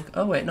 I don't think.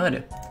 Oh wait, no I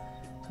do.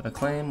 So if I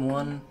claim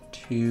 1,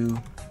 2,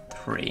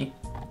 3,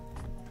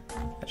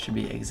 that should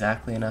be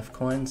exactly enough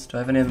coins. Do I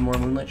have any other more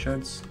Moonlight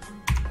Shards?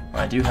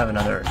 Well, I do have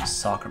another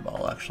soccer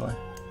ball, actually.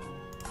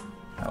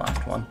 My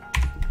last one.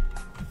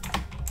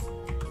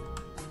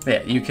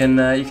 But yeah, you can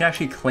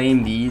actually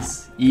claim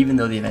these even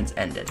though the event's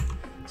ended.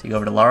 So you go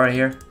over to Lara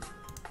here,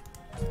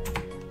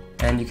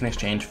 and you can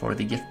exchange for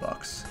the gift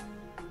box.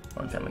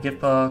 One family gift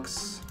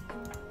box.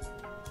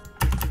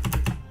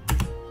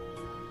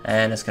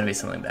 And it's gonna be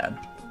something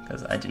bad,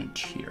 because I didn't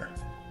cheer.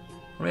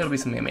 Or maybe it'll be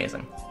something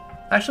amazing.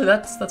 Actually,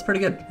 that's pretty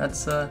good.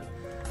 That's I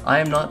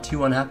am not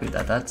too unhappy with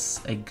that.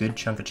 That's a good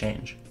chunk of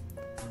change.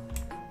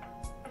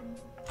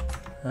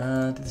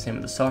 Do the same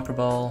with the soccer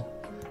ball.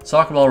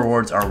 Soccer ball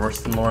rewards are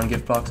worse than Lahn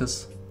gift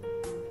boxes.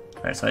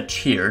 Alright, so I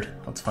cheered.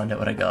 Let's find out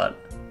what I got.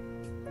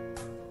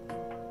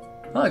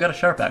 Oh, I got a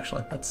sharp,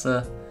 actually. That's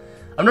I'm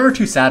never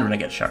too sad when I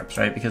get sharps,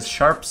 right? Because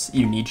sharps,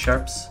 you need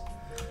sharps.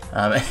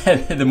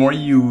 The more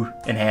you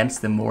enhance,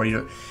 the more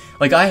you...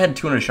 Like, I had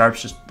 200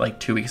 sharps just, like,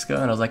 2 weeks ago,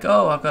 and I was like,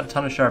 oh, I've got a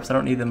ton of sharps, I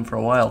don't need them for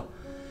a while.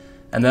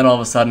 And then all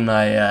of a sudden,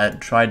 I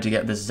tried to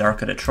get this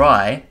Zarka to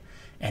try,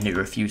 and it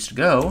refused to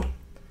go.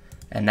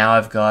 And now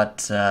I've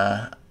got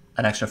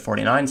an extra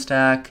 49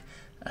 stack,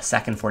 a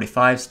second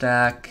 45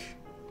 stack.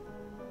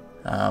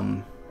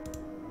 Can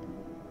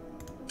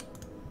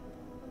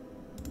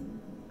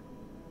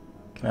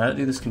I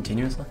do this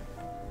continuously?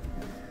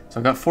 So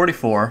I've got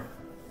 44.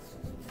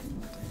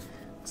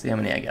 Let's see how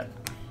many I get.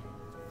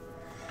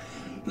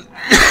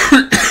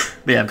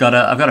 But yeah, I've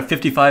got a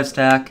 55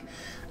 stack,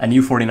 a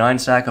new 49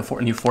 stack,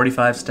 a new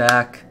 45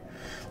 stack.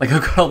 Like,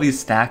 I've got all these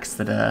stacks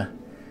that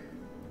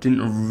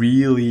didn't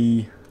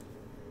really...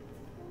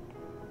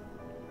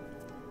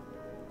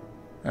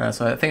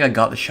 so I think I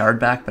got the shard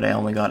back, but I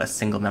only got a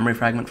single memory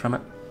fragment from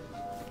it.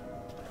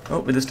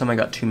 Oh, but this time I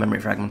got 2 memory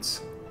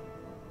fragments.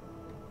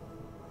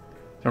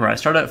 Remember, I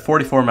started at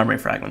 44 memory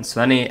fragments,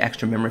 so any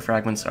extra memory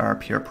fragments are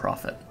pure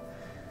profit.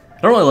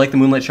 I don't really like the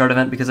Moonlight Shard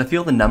event because I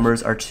feel the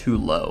numbers are too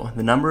low.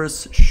 The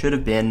numbers should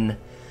have been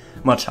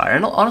much higher.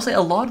 And honestly,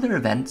 a lot of their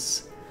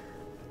events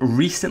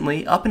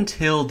recently, up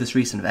until this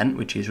recent event,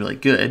 which is really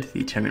good,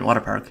 the Termian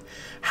Water Park,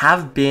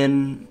 have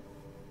been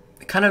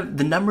kind of,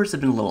 the numbers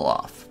have been a little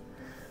off.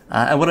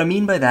 And what I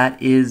mean by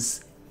that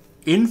is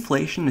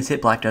inflation has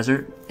hit Black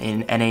Desert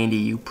in NA and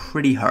EU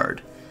pretty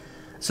hard.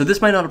 So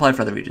this might not apply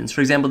for other regions.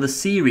 For example, the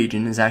C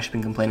region has actually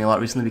been complaining a lot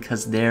recently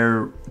because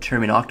their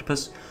Termian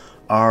Octopus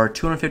are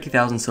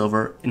 250,000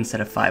 silver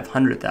instead of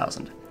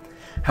 500,000.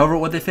 However,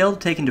 what they fail to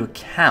take into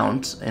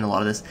account in a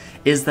lot of this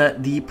is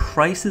that the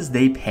prices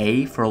they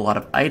pay for a lot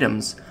of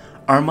items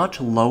are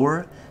much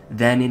lower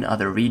than in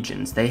other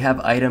regions. They have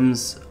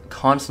items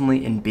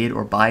constantly in bid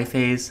or buy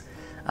phase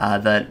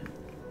that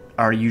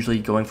are usually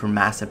going for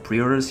massive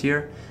pre-orders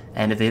here,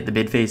 and if they hit the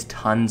bid phase,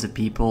 tons of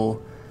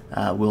people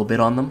will bid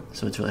on them,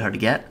 so it's really hard to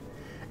get.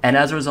 And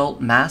as a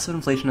result, massive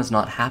inflation has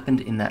not happened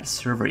in that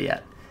server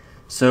yet.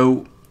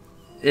 So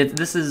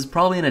this is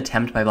probably an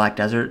attempt by Black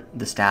Desert,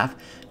 the staff,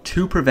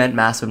 to prevent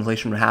massive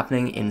inflation from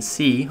happening in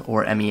C,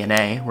 or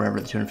MENA, wherever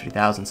the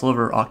 250,000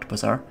 silver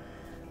octopus are,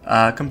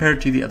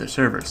 compared to the other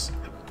servers.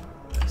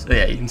 So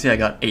yeah, you can see I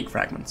got 8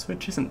 fragments,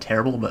 which isn't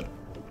terrible, but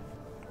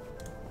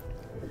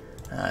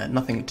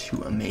nothing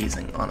too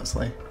amazing,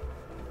 honestly. Do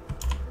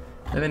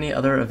I have any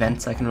other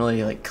events I can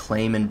really like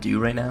claim and do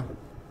right now?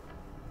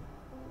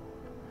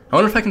 I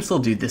wonder if I can still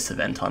do this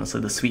event,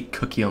 honestly, the Sweet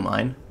Cookie O'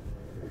 Mine.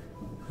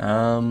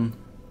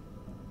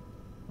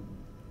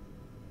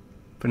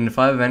 Put in a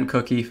 5 event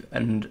cookie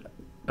and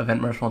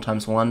event marshmallow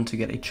times 1 to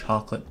get a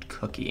chocolate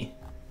cookie.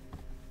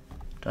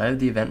 Do I have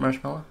the event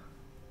marshmallow?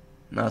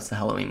 No, it's the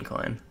Halloween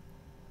coin.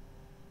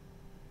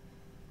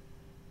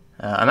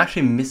 I'm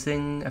actually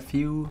missing a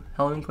few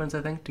Halloween coins,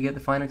 I think, to get the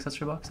fine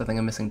accessory box. I think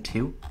I'm missing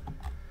 2.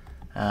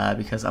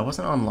 Because I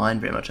wasn't online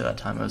very much at that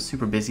time. I was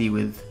super busy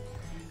with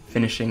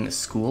finishing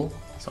school,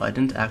 so I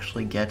didn't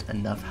actually get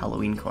enough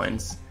Halloween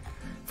coins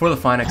for the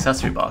fine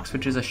accessory box,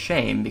 which is a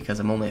shame because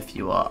I'm only a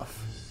few off.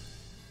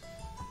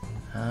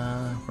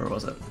 Where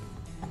was it?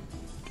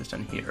 Just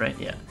on here, right?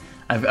 Yeah.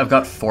 I've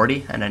got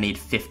 40, and I need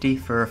 50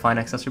 for a fine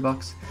accessory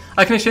box.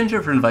 I can exchange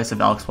it for an Advice of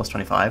Alex plus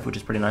 25, which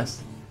is pretty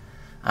nice.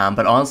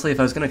 But honestly, if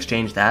I was going to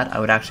exchange that, I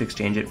would actually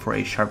exchange it for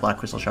a Sharp Black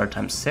Crystal Shard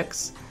times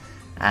 6,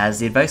 as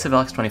the Advice of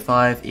Alex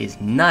 25 is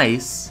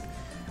nice,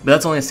 but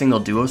that's only a single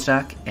duo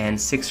stack, and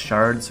 6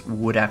 shards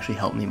would actually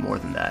help me more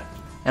than that.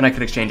 And I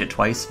could exchange it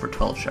twice for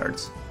 12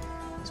 shards.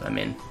 So I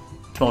mean,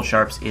 12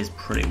 sharps is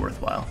pretty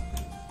worthwhile.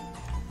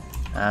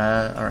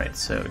 Alright,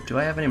 so do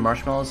I have any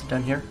marshmallows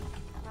down here?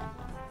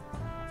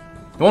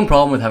 The one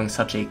problem with having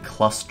such a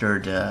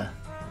clustered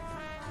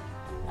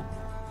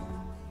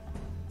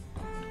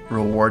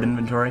reward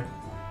inventory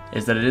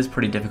is that it is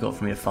pretty difficult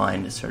for me to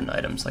find certain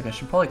items. Like, I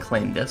should probably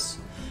claim this.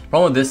 The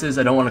problem with this is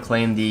I don't want to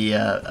claim the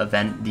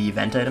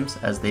event items,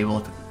 as they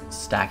will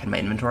stack in my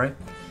inventory,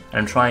 and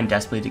I'm trying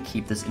desperately to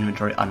keep this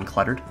inventory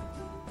uncluttered.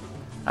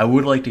 I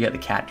would like to get the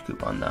cat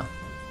coupon though.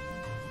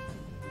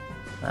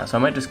 So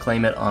I might just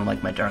claim it on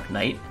like my Dark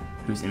Knight,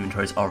 whose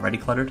inventory is already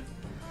cluttered,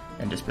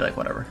 and just be like,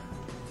 whatever.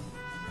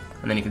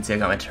 And then you can see I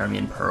got my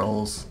Termian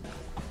Pearls,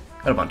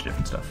 got a bunch of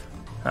different stuff.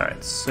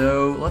 Alright,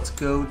 so let's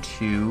go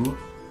to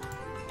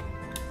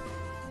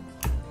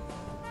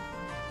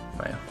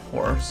my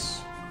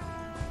horse.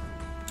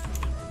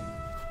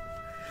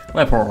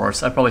 My poor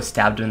horse. I probably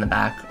stabbed him in the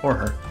back. Or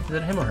her. Is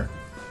it him or her?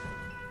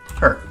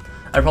 Her.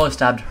 I probably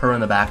stabbed her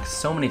in the back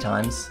so many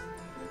times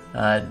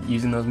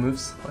using those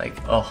moves. Like,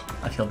 oh,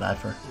 I feel bad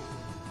for her.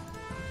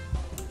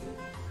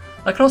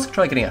 I could also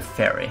try getting a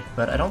ferry,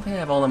 but I don't think I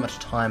have all that much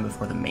time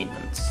before the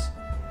maintenance.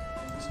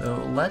 So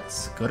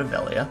let's go to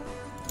Velia.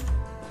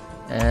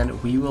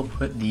 And we will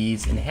put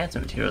these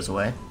enhancement materials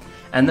away.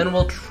 And then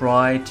we'll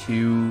try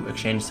to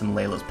exchange some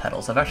Layla's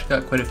petals. I've actually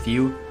got quite a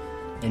few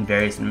in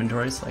various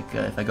inventories. Like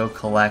if I go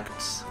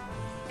collect,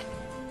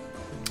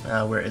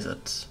 where is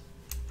it?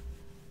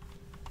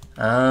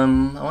 I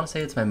want to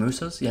say it's my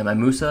Musa's. Yeah, my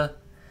Musa,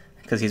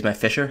 because he's my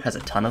fisher, has a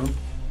ton of them.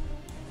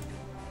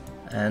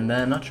 And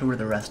then not sure where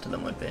the rest of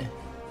them would be. Do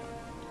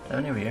I have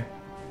any over here?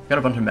 Got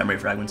a bunch of memory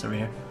fragments over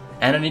here.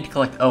 And I need to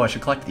collect, oh, I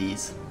should collect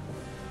these.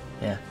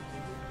 Yeah.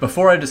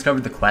 Before I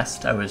discovered the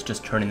quest, I was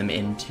just turning them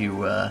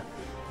into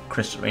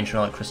ancient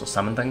relic crystal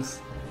summon things.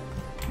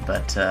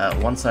 But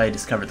once I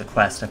discovered the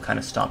quest, I've kind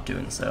of stopped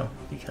doing so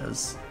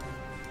because,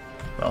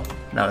 well,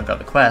 now that I've got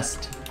the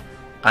quest,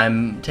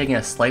 I'm taking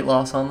a slight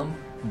loss on them,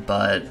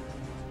 but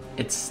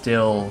it's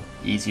still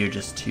easier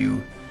just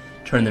to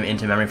turn them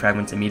into memory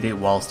fragments immediately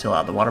while still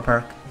at the water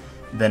park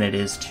than it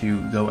is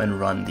to go and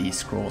run these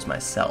scrolls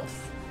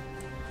myself.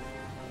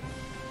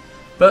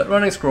 But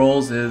running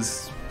scrolls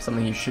is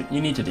something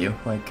you need to do.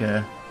 Like,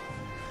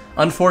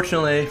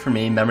 unfortunately for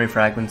me, memory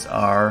fragments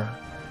are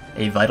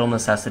a vital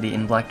necessity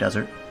in Black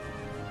Desert,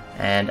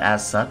 and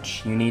as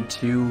such, you need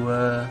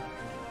to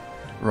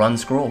run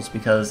scrolls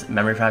because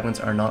memory fragments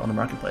are not on the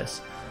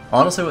marketplace.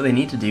 Honestly, what they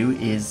need to do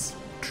is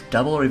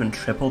double or even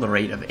triple the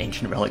rate of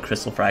ancient relic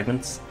crystal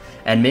fragments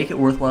and make it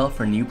worthwhile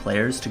for new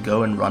players to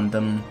go and run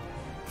them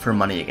for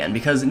money again.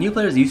 Because new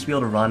players used to be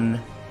able to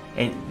run,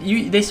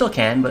 and they still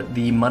can, but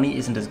the money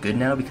isn't as good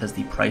now because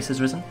the price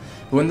has risen.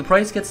 But when the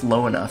price gets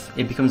low enough,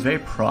 it becomes very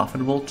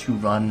profitable to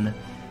run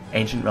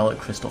ancient relic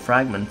crystal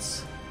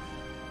fragments.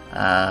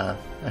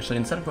 Actually,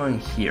 instead of going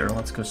here,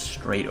 let's go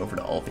straight over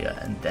to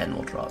Ulvia, and then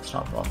we'll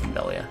stop off in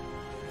Velia.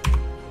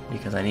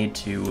 Because I need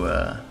to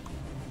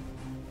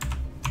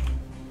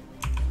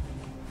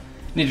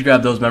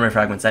grab those memory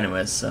fragments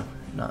anyways, so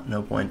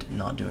no point in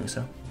not doing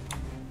so.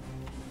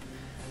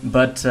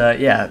 But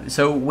yeah,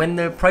 so when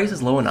the price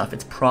is low enough,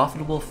 it's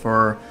profitable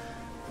for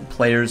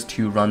players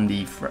to run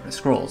the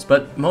scrolls.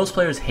 But most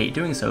players hate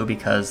doing so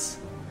because,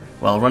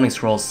 well, running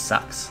scrolls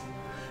sucks.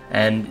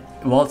 And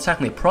while it's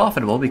technically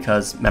profitable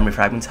because memory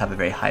fragments have a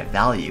very high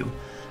value,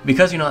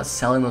 because you're not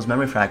selling those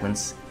memory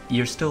fragments,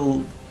 you're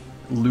still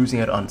losing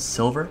out on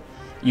silver.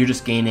 You're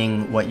just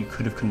gaining what you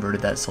could have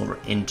converted that silver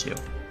into.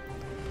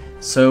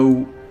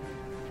 So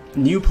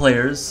new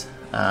players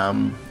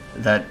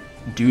that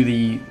do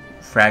the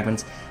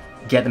fragments,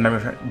 get the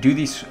memory, do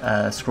these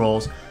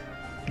scrolls,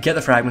 get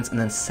the fragments, and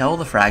then sell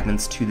the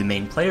fragments to the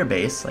main player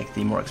base, like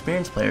the more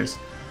experienced players,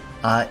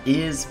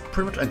 is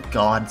pretty much a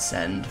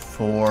godsend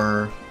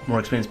for more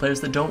experienced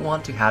players that don't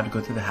want to have to go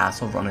through the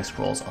hassle of running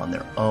scrolls on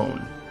their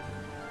own.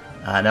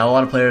 Now a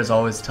lot of players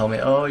always tell me,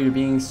 oh, you're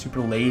being super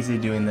lazy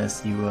doing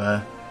this,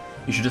 you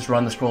should just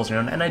run the scrolls on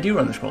your own, and I do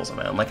run the scrolls on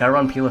my own. Like, I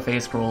run PLFA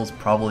scrolls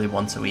probably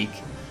once a week.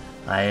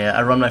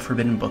 I run my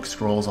Forbidden Book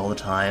scrolls all the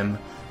time,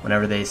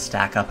 whenever they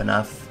stack up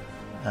enough.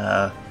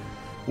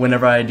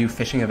 Whenever I do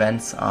fishing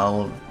events,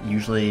 I'll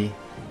usually,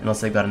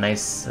 unless they've got a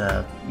nice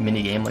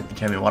mini game like the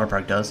Termian Water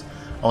Park does,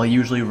 I'll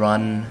usually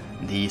run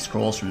the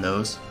scrolls from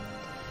those.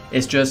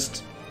 It's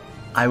just,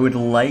 I would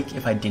like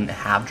if I didn't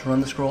have to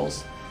run the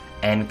scrolls,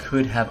 and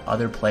could have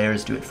other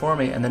players do it for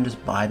me, and then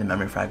just buy the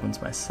memory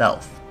fragments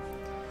myself.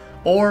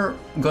 Or,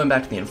 going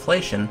back to the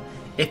inflation,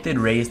 if they'd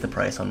raise the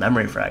price on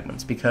memory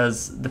fragments,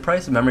 because the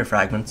price of memory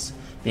fragments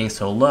being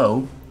so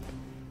low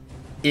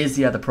is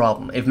the other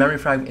problem. If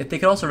they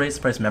could also raise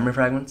the price of memory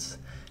fragments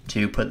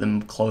to put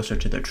them closer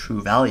to their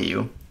true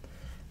value,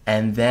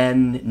 and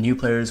then new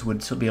players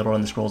would still be able to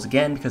run the scrolls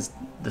again, because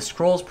the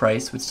scrolls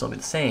price would still be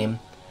the same,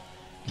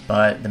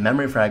 but the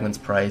memory fragments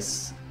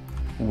price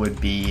would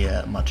be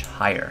much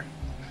higher,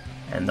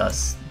 and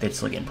thus they'd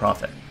still gain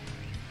profit.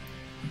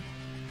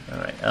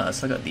 Alright, I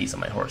still got these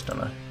on my horse,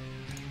 don't I?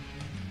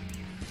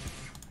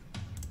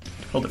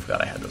 Totally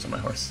forgot I had those on my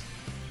horse.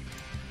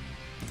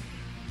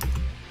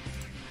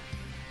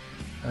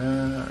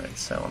 Alright,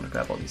 so I want to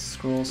grab all these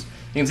scrolls.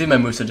 You can see my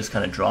Musa just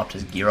kind of dropped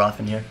his gear off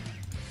in here.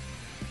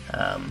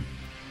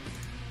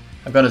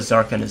 I've got a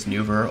Zarka and his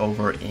Nuver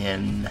over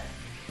in,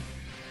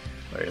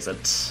 where is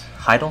it?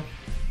 Heidel?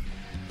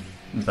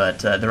 But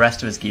the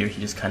rest of his gear he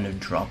just kind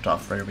of dropped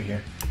off right over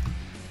here.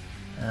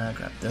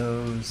 Grab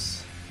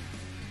those.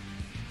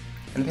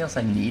 Anything else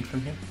I need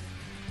from here?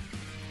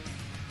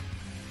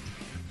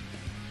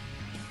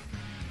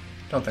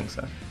 Don't think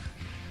so.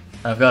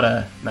 I've got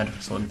a Magic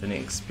Crystal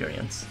Infinity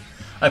Experience.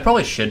 I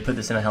probably should put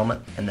this in a helmet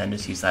and then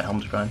just use that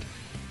helmet to grind.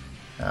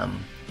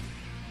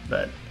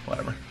 But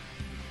whatever.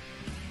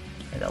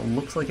 Okay, that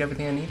looks like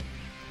everything I need.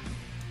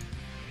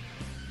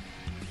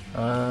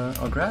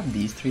 I'll grab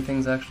these three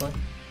things actually.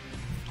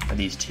 Or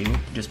these two,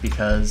 just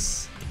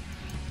because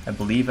I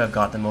believe I've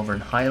got them over in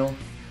Heidel.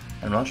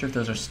 I'm not sure if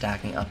those are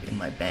stacking up in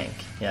my bank.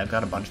 Yeah, I've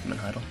got a bunch of them in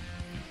Heidel.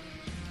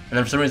 And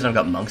then for some reason I've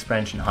got Monk's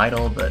Branch in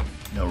Heidel, but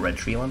no red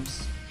tree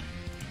lumps.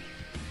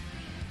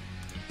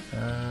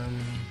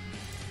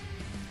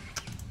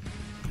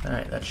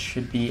 Alright, that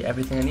should be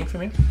everything I need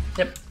from you.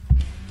 Yep.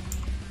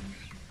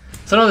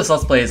 So I know this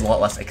Let's Play is a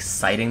lot less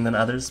exciting than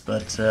others,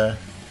 but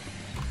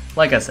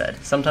like I said,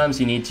 sometimes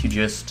you need to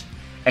just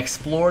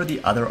explore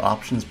the other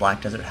options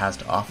Black Desert has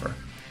to offer.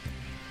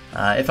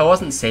 If I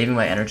wasn't saving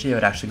my energy, I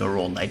would actually go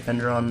roll Night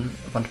Vendor on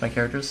a bunch of my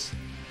characters.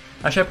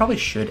 Actually, I probably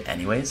should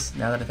anyways,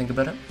 now that I think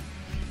about it.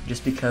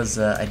 Just because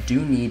I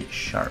do need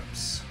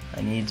sharps.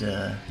 I need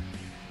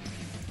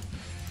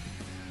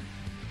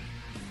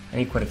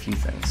quite a few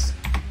things.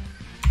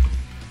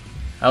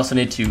 I also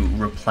need to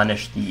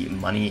replenish the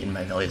money in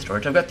my Velia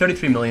storage. I've got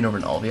 33 million over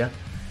in Alvia,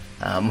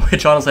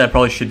 which honestly I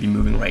probably should be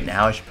moving right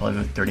now. I should probably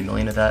move 30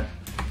 million of that.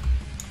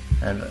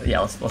 And yeah,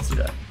 let's do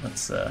that.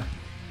 Let's we'll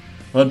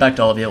head back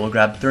to Alvia. We'll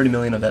grab 30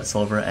 million of that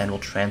silver and we'll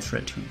transfer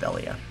it to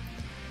Velia.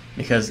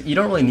 Because you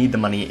don't really need the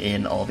money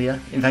in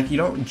Alvia. In fact, you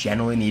don't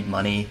generally need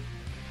money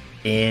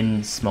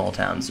in small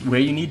towns.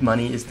 Where you need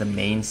money is the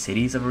main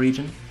cities of a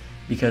region,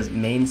 because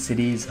main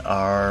cities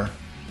are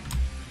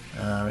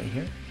right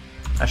here.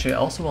 Actually,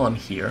 also while I'm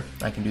here,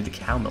 I can do the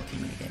cow milking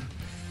minigame.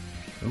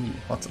 Ooh,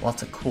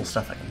 lots of cool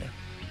stuff I can do.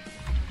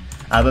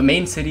 But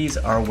main cities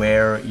are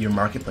where your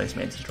marketplace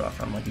maids draw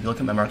from. Like if you look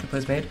at my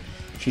marketplace maid,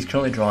 she's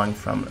currently drawing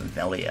from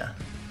Velia.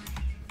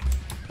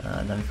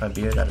 95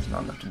 beer, that is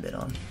not enough to bid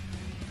on.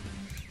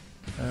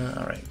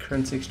 Alright,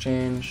 currency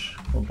exchange,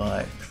 we'll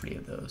buy 3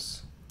 of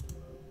those.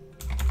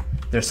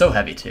 They're so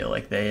heavy too,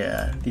 like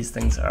these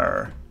things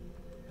are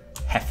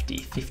hefty.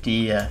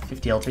 50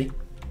 LT.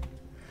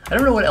 I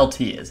don't know what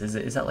LT is.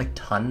 Is that like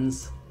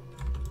tons?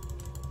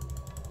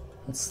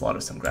 Let's slaughter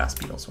some grass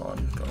beetles while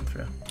I'm going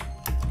through.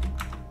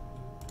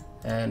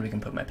 And we can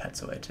put my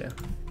pets away too.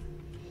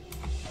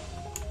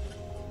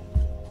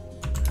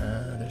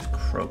 There's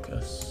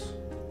Crocus.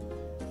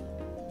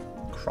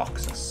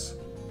 Croxus.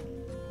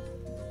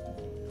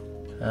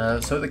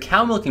 So the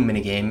cow milking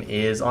minigame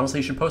is, honestly,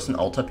 you should post an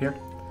alt up here.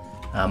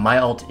 My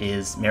alt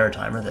is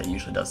Maritimer, that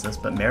usually does this,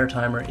 but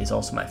Maritimer is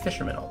also my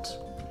Fisherman alt,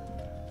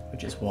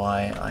 which is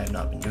why I have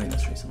not been doing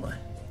this recently.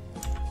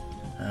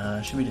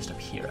 Should be just up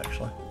here,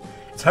 actually.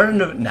 It's harder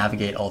to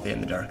navigate Alvia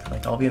in the dark.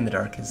 Like, Alvia in the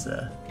dark is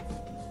a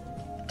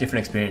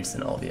different experience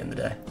than Alvia in the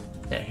day.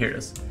 Yeah, here it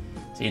is.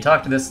 So you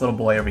talk to this little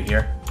boy over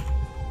here,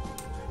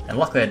 and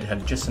luckily I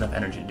have just enough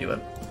energy to do it.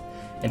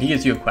 And he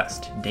gives you a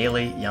quest,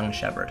 Daily Young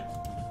Shepherd,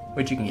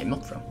 which you can get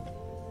milk from.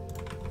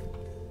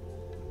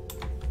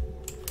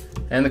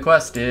 And the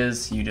quest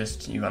is, you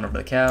run over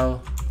the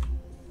cow,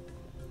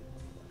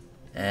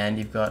 and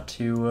you've got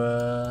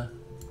to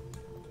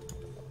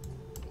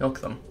milk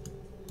them.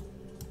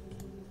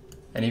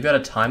 And you've got a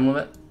time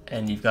limit,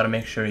 and you've got to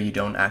make sure you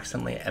don't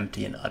accidentally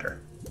empty an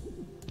udder.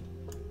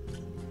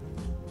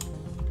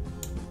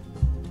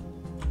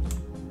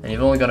 And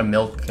you've only got to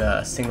milk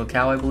a single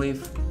cow, I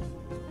believe.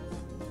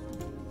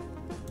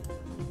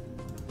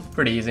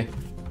 Pretty easy.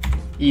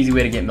 Easy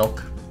way to get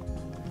milk.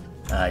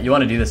 You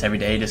want to do this every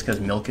day just because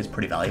milk is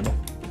pretty valuable.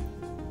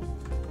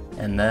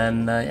 And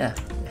then, yeah,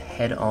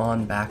 head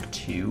on back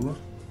to...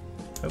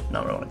 Oh,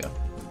 not where I want to go.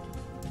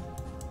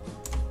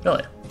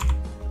 Velia.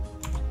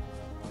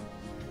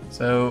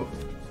 So,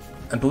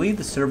 I believe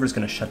the server's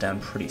going to shut down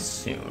pretty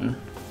soon.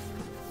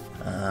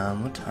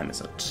 What time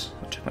is it?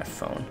 I'll check my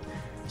phone.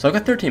 So I've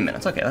got 13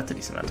 minutes. Okay, that's a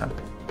decent amount of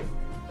time.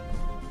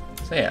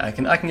 So yeah, I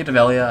can get to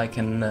Velia. I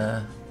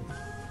can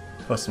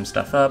post some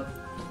stuff up.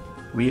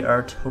 We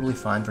are totally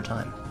fine for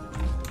time.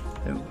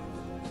 Ooh.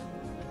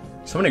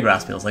 So many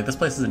grass beetles. Like, this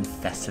place is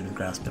infested with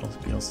grass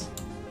beetles.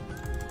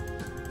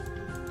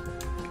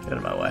 Get out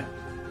of my way.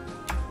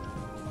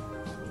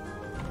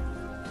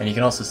 And you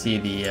can also see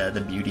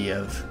the beauty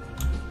of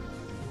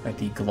like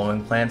the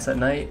glowing plants at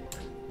night,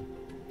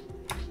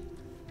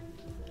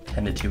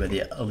 tended to by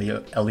the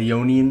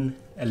Elionian.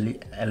 I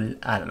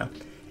don't know.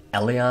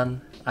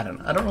 Elion. I don't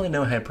know. I don't really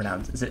know how to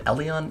pronounce it. Is it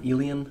Elion?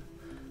 Elion?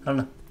 I don't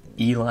know.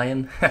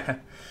 Elion?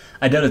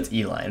 I doubt it's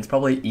Elion. It's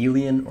probably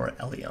Elion or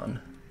Elion,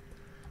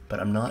 but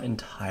I'm not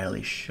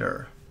entirely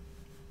sure.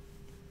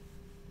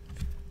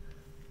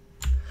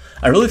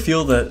 I really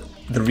feel that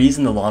the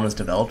reason the Lahn was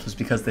developed was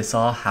because they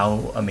saw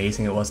how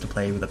amazing it was to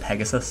play with a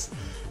Pegasus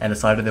and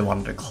decided they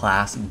wanted a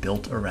class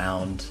built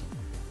around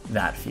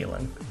that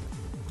feeling.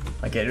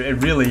 Like, it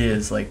really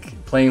is,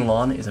 like, playing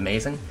Lahn is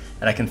amazing,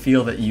 and I can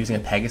feel that using a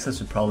Pegasus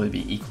would probably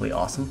be equally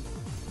awesome.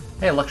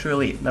 Hey, Luxury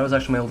Elite. That was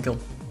actually my old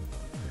guild.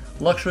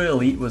 Luxury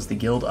Elite was the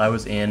guild I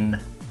was in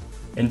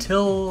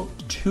until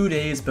 2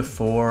 days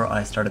before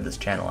I started this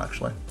channel,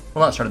 actually.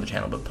 Well, not started the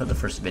channel, but put the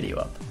first video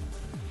up.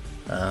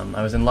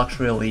 I was in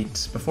Luxury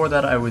Elite. Before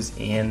that, I was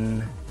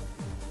in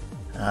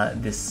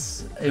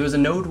it was a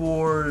Node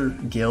War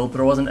guild, but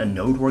it wasn't a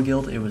Node War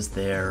guild. It was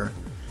their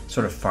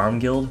sort of farm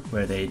guild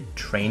where they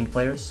trained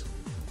players.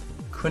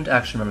 Couldn't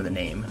actually remember the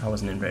name. I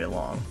wasn't in very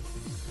long.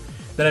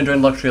 Then I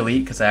joined Luxury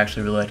Elite because I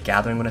actually really liked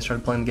gathering when I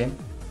started playing the game.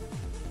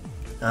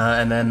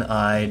 And then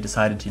I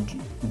decided to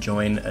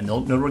join a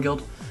notable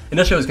guild.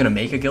 Initially I was going to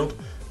make a guild,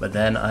 but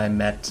then I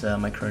met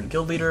my current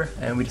guild leader,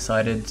 and we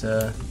decided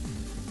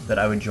that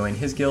I would join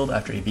his guild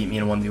after he beat me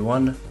in a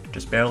 1v1,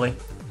 just barely.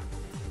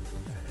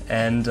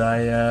 And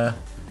I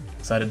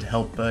decided to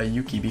help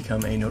Yuki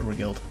become a notable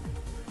guild.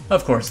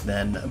 Of course,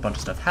 then a bunch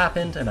of stuff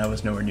happened, and I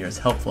was nowhere near as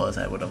helpful as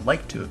I would have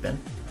liked to have been.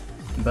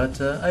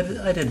 But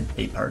I did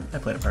a part. I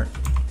played a part.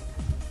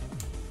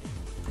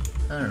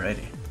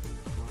 Alrighty.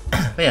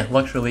 But yeah,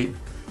 Luxury Elite.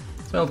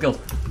 It's my old guild.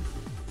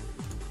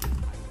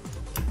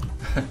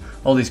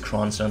 All these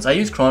cron stones. I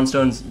use cron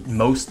stones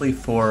mostly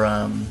for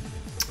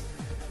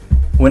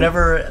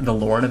whenever the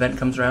Lahn event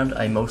comes around.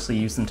 I mostly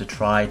use them to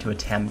try to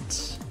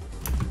attempt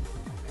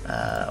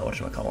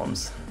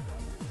whatchamacallums.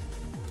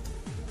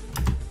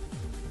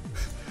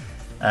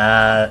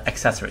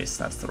 Accessories.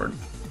 That's the word.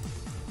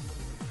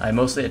 I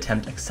mostly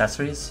attempt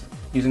accessories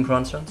using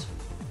cron stones,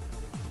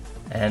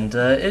 and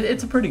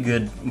it's a pretty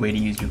good way to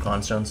use your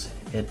cron stones.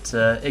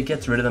 It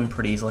gets rid of them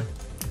pretty easily.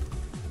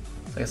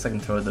 So I guess I can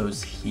throw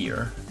those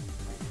here.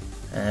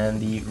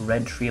 And the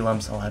red tree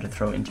lumps I'll have to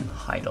throw into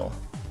Heidel.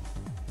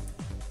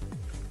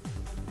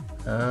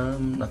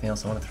 Nothing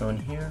else I want to throw in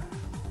here.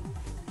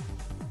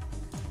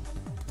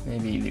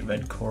 Maybe the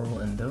red coral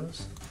and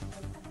those.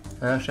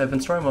 Actually, I've been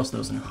storing most of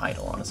those in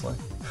Heidel, honestly.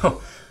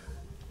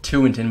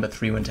 2 went in, but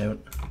 3 went out.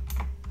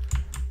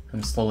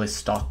 I'm slowly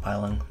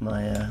stockpiling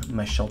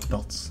my Schultz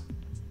belts.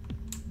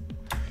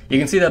 You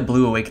can see that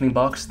blue awakening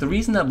box. The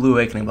reason that blue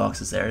awakening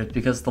box is there is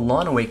because the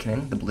Lahn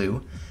awakening, the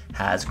blue,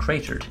 has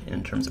cratered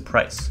in terms of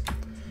price.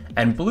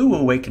 And blue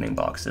awakening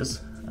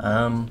boxes, so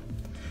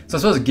I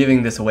suppose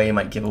giving this away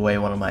might give away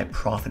one of my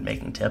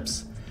profit-making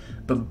tips,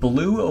 but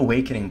blue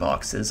awakening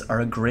boxes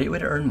are a great way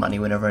to earn money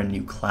whenever a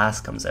new class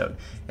comes out.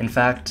 In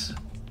fact,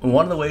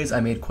 one of the ways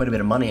I made quite a bit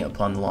of money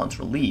upon Lahn's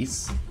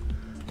release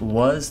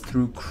was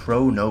through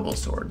Crow Noble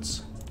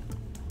Swords.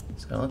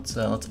 So let's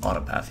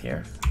autopath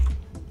here.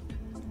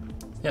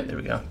 Yep, there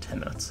we go, 10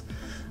 minutes.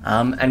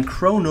 And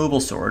Crow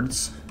Noble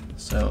Swords,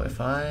 so if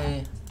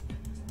I...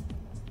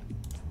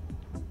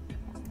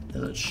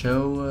 Does it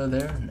show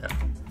there?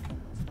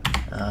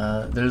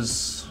 No.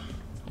 There's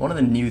one of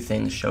the new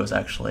things shows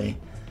actually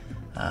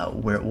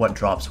what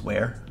drops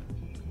where.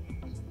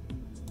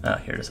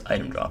 Here it is,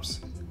 item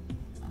drops.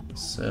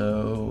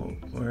 So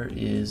where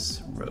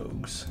is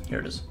rogues? Here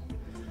it is.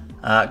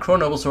 Crow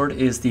Noble Sword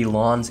is the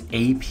Lahn's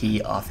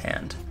AP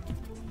offhand,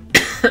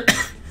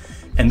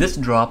 and this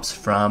drops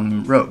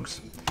from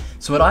rogues.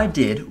 So what I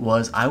did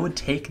was I would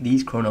take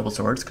these Crow Noble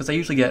Swords, because I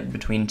usually get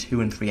between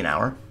 2 and 3 an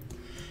hour,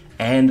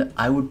 and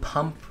I would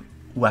pump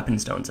weapon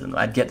stones in them.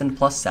 I'd get them to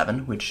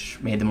 +7, which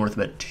made them worth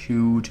about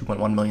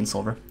 2.1 million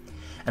silver,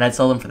 and I'd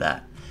sell them for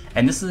that.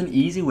 And this is an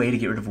easy way to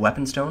get rid of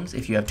weapon stones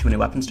if you have too many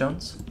weapon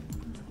stones,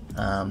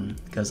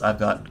 because I've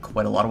got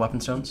quite a lot of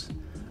weapon stones.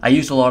 I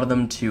used a lot of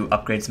them to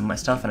upgrade some of my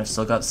stuff, and I've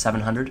still got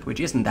 700, which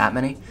isn't that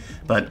many,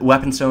 but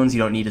weapon stones,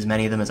 you don't need as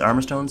many of them as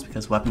armor stones,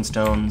 because weapon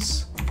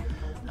stones,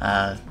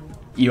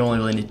 you only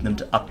really need them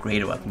to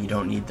upgrade a weapon. You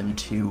don't need them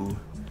to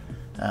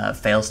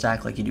fail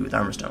stack like you do with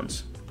armor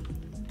stones.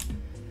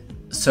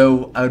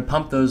 So I would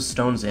pump those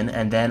stones in,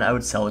 and then I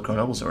would sell the Crow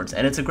Noble Swords.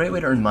 And it's a great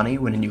way to earn money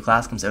when a new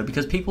class comes out,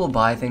 because people will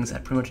buy things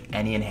at pretty much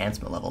any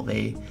enhancement level.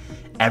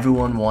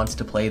 Everyone wants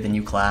to play the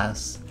new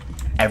class.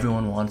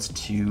 Everyone wants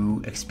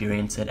to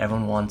experience it.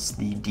 Everyone wants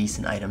the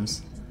decent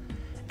items.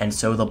 And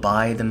so they'll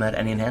buy them at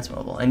any enhancement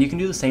level. And you can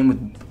do the same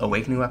with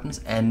awakening weapons.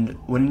 And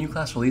when a new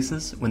class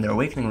releases, when their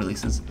awakening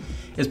releases,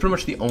 is pretty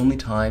much the only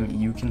time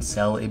you can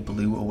sell a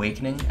blue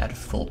awakening at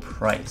full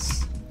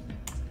price.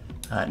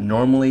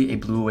 Normally, a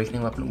blue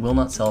awakening weapon will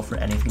not sell for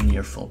anything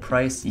near full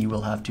price. You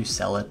will have to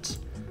sell it.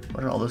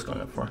 What are all those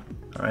going up for?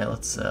 All right,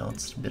 let's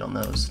bid on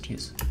those.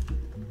 Jeez.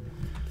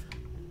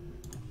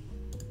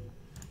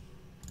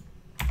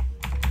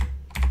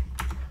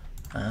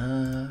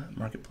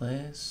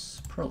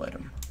 Marketplace, pearl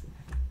item.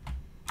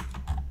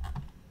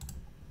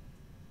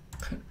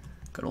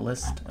 Go to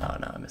list. Oh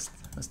no, I missed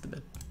the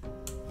bid.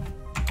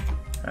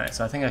 All right,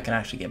 so I think I can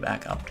actually get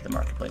back up to the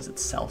marketplace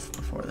itself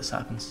before this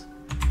happens.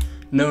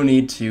 No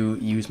need to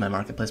use my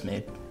marketplace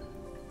maid.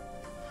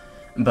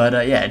 But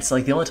yeah, it's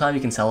like the only time you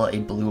can sell a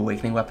blue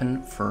awakening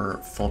weapon for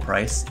full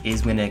price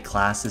is when a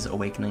class's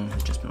awakening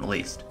has just been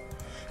released.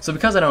 So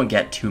because I don't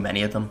get too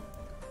many of them,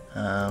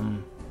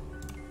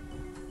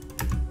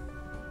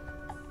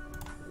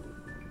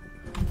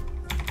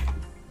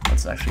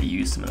 let's actually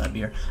use some of that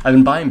beer. I've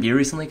been buying beer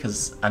recently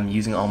because I'm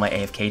using all my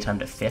AFK time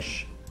to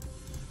fish,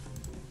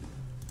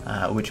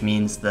 which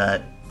means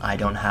that I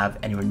don't have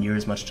anywhere near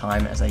as much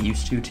time as I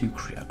used to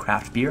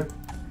craft beer.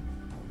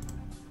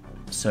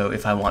 So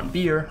if I want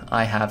beer,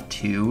 I have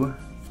to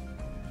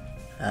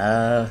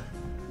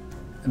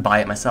buy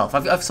it myself.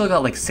 I've still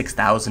got like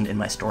 6,000 in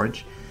my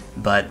storage,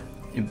 but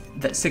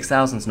that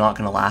 6,000 is not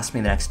going to last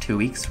me the next 2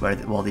 weeks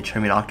while the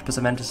Termian Octopus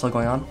event is still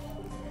going on.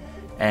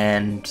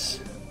 And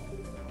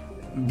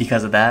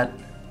because of that,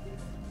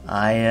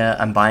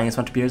 I'm buying as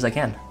much beer as I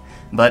can.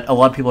 But a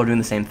lot of people are doing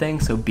the same thing,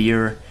 so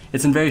beer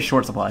It's in very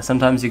short supply.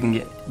 Sometimes you can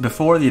get,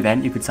 before the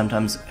event, you could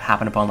sometimes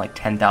happen upon like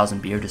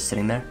 10,000 beer just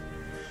sitting there.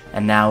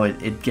 And now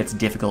it gets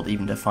difficult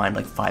even to find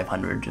like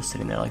 500 just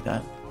sitting there like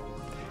that.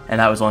 And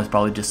that was always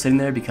probably just sitting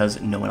there because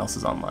no one else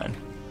is online.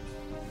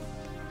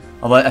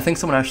 Although I think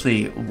someone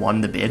actually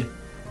won the bid,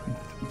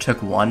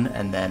 took one,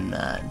 and then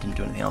didn't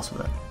do anything else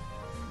with it.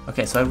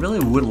 Okay, so I really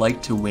would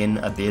like to win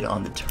a bid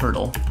on the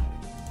turtle.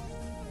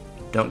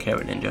 Don't care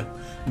about Ninja.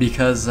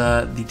 Because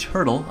the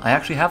turtle, I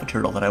actually have a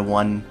turtle that I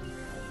won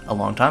a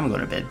long time ago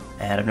in a bid.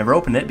 And I've never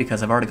opened it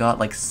because I've already got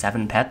like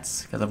 7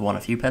 pets, because I've won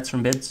a few pets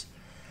from bids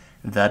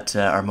that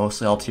are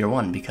mostly all tier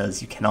 1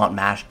 because you cannot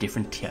mash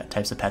different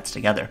types of pets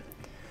together.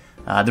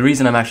 The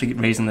reason I'm actually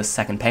raising this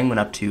second penguin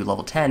up to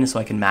level 10 is so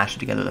I can mash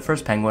together the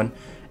first penguin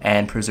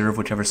and preserve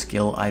whichever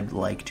skill I'd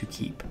like to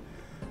keep.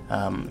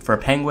 For a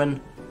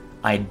penguin,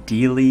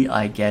 ideally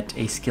I get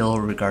a skill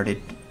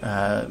regarded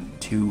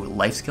to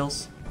life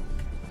skills.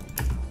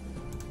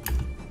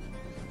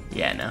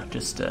 Yeah, no,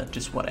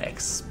 just what I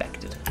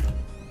expected.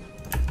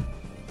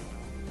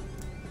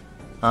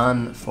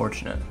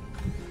 Unfortunate.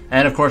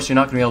 And of course, you're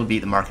not going to be able to beat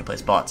the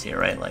marketplace bots here,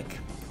 right? Like,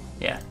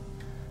 yeah.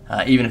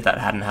 Even if that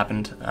hadn't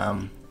happened.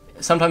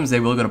 Sometimes they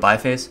will go to buy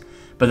phase,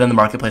 but then the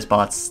marketplace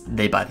bots,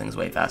 they buy things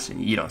way faster,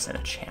 and you don't stand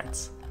a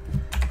chance.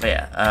 But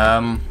yeah,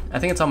 I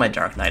think it's on my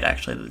Dark Knight,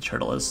 actually, that the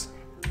turtle is.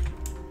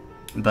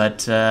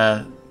 But,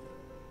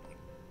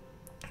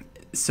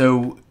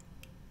 so,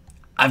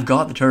 I've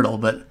got the turtle,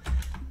 but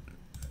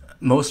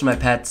most of my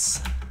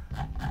pets,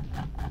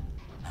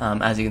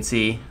 as you can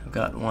see, I've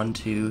got 1,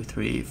 2,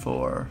 3,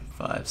 4,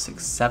 5,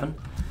 6, 7.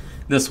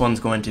 This one's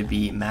going to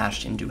be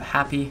mashed into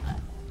Happy.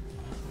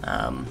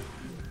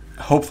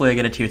 Hopefully I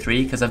get a tier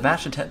 3, because I've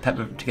mashed a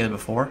pet together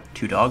before,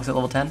 2 dogs at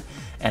level 10,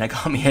 and it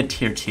got me at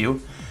tier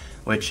 2,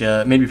 which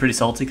made me pretty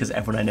salty, because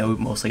everyone I know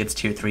mostly gets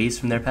tier 3s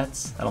from their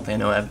pets. I don't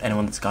think I know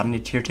anyone that's gotten a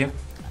tier 2.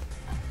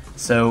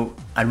 So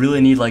I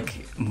really need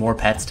like more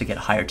pets to get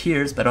higher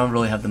tiers, but I don't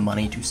really have the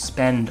money to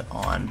spend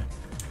on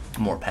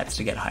more pets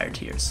to get higher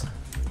tiers,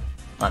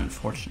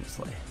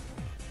 unfortunately.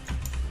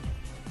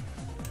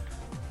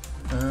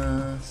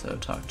 So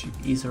talk to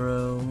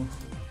Izero.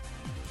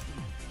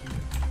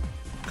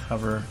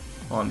 Cover.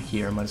 While I'm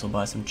here, might as well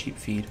buy some cheap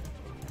feed.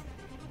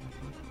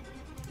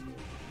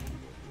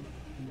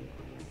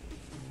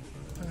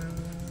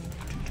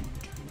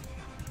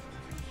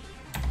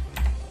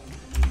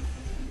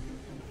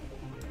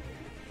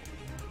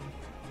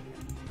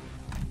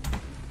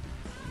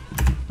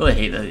 Really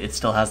hate that it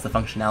still has the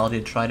functionality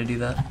to try to do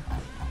that.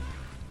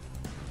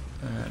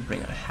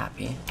 Bring out a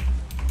Happy.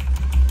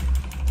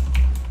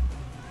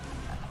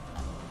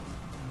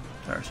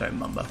 Sorry,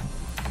 Mumba.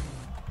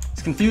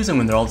 It's confusing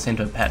when they're all the same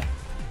type of pet.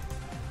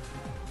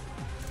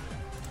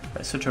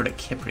 Right, switch over to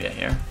Kypria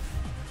here.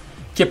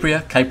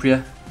 Kypria,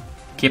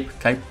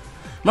 Kyp. I'm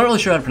not really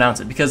sure how to pronounce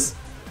it because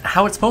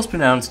how it's supposed to be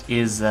pronounced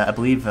is, I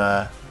believe,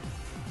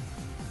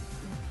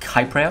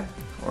 Kypria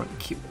or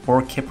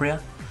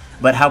Kypria.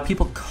 But how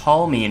people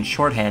call me in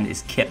shorthand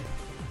is Kip.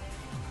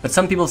 But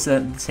some people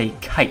say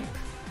Kype,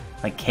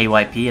 like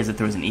KYP, as if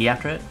there was an E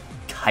after it.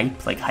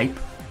 Kype, like hype.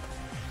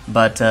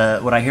 But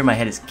what I hear in my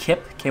head is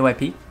Kip,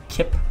 KYP,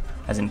 Kip,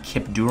 as in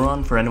Kip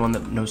Duron for anyone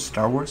that knows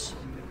Star Wars.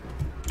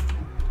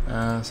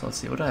 So let's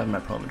see, what do I have in my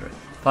pro inventory?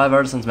 5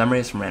 Artisan's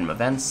Memories from random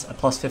events, a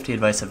plus 50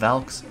 Advice of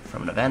Valks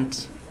from an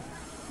event.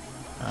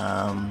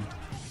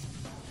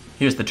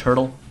 Here's the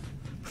Turtle,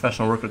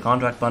 Professional Worker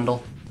Contract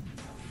Bundle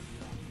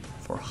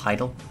for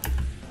Heidel.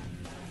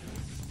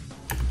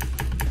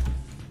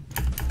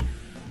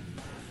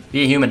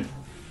 Be a human.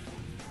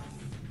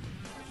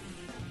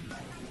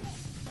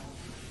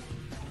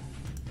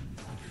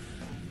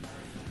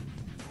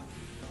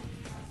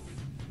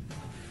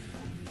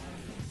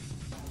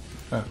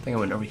 I think I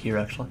went over here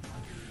actually.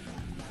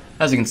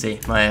 As you can see,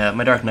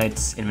 my Dark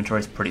Knight's inventory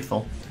is pretty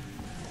full.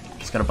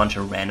 Just got a bunch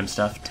of random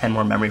stuff. 10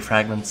 more memory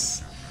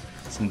fragments,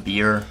 some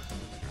beer,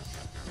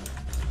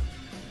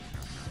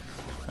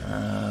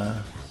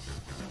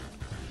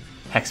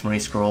 Hexmery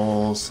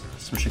scrolls,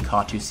 some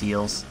Shikatu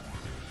seals.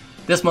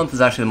 This month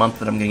is actually the month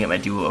that I'm going to get my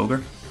Duo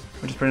Ogre,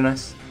 which is pretty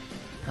nice.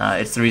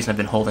 It's the reason I've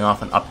been holding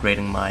off on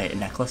upgrading my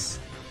necklace.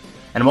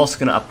 And I'm also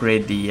going to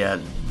upgrade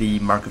the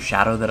Mark of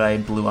Shadow that I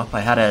blew up. I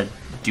had a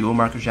Duo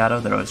Mark of Shadow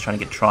that I was trying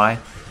to get Tri,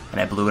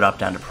 and I blew it up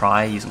down to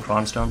Pry using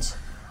Chron Stones,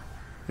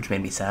 which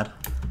made me sad.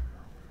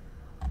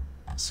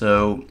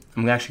 So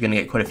I'm actually going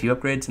to get quite a few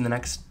upgrades in the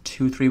next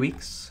 2-3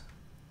 weeks.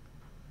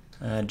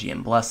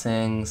 GM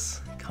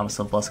Blessings,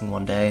 Kamasil Blessing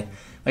one day.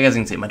 Like as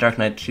you can see, my Dark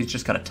Knight, she's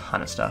just got a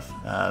ton of stuff.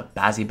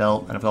 Bazzy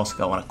Belt, and I've also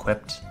got one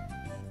equipped.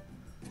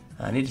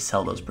 I need to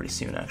sell those pretty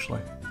soon, actually.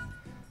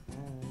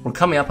 We're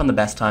coming up on the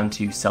best time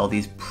to sell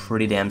these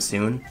pretty damn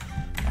soon,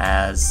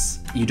 as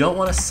you don't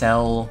want to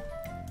sell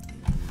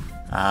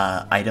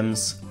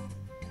items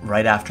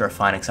right after a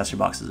fine accessory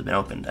boxes have been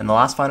opened. And the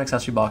last fine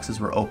accessory boxes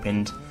were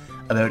opened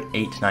about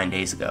 8 to 9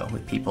 days ago,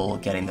 with people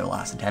getting their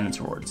last attendance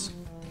rewards.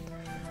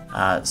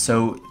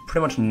 So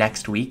pretty much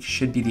next week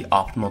should be the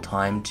optimal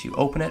time to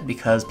open it,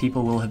 because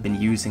people will have been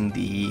using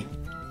the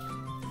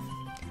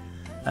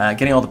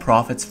getting all the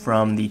profits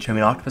from the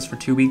Charming Octopus for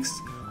 2 weeks.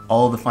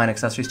 All of the fine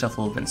accessory stuff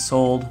will have been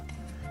sold,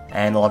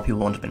 and a lot of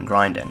people won't have been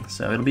grinding,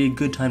 so it'll be a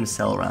good time to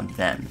sell around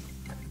then.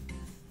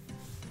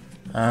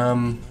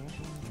 And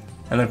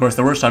then of course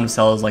the worst time to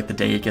sell is like the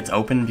day it gets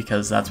open,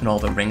 because that's when all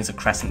the Rings of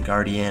Crescent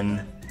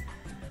Guardian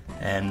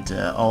and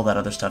all that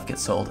other stuff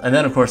gets sold. And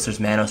then of course there's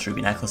Manos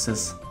Ruby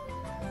necklaces.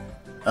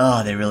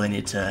 Oh, they really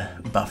need to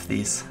buff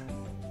these.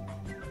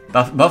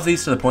 Buff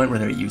these to the point where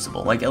they're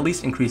usable. Like, at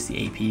least increase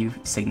the AP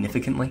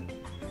significantly.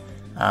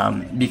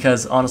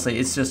 Because honestly,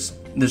 it's just,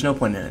 there's no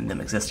point in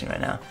them existing right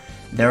now.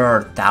 There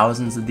are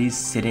thousands of these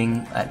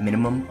sitting at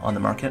minimum on the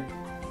market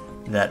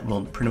that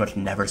will pretty much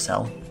never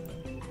sell,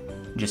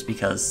 just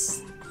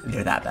because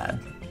they're that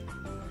bad.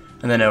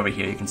 And then over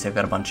here you can see I've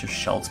got a bunch of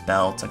Schultz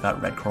belts, I've got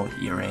red coral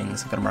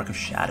earrings, I've got a Mark of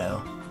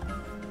Shadow,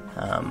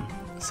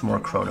 some more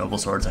Crow Noble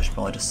swords I should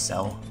probably just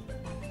sell.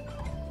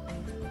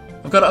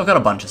 I've got a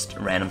bunch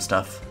of random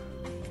stuff.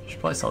 I should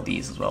probably sell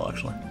these as well,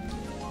 actually.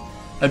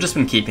 I've just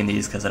been keeping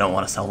these because I don't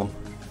want to sell them.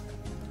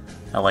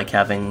 I like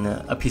having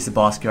a piece of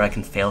boss gear I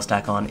can fail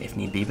stack on if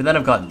need be, but then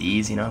I've got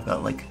these, you know, I've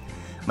got like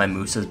my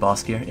Musa's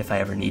boss gear if I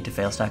ever need to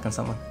fail stack on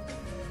someone.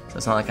 So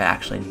it's not like I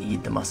actually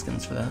need the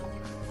muskins for that.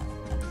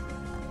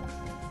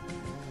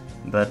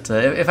 But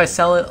if I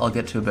sell it, I'll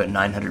get to about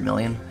 900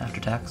 million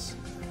after tax,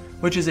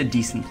 which is a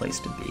decent place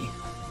to be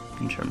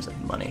in terms of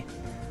money.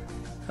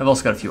 I've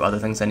also got a few other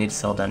things I need to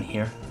sell down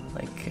here,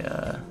 like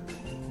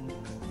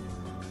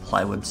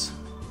plywoods,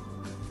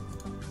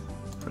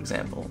 for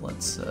example.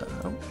 Let's,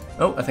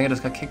 oh, I think I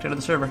just got kicked out of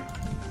the server.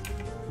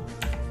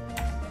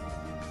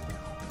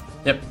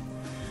 Yep.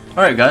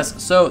 Alright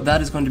guys, so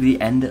that is going to be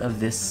the end of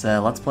this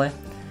Let's Play.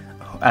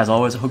 As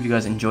always, I hope you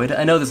guys enjoyed it.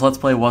 I know this Let's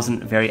Play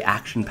wasn't very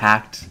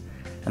action-packed,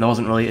 and there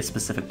wasn't really a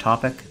specific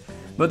topic,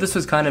 but this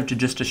was kind of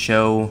just to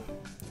show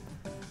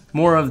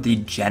more of the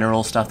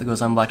general stuff that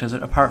goes on in Black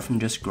Desert, apart from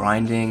just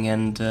grinding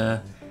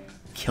and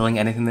killing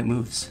anything that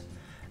moves.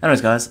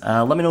 Anyways guys,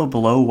 let me know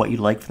below what you'd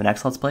like for the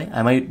next Let's Play.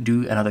 I might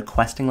do another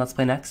questing Let's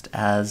Play next,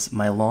 as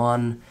my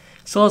Lahn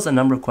still has a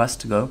number of quests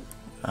to go.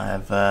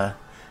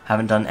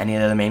 Haven't done any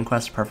of the main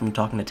quests apart from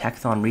talking to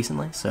Techthon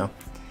recently, so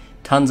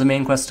tons of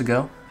main quests to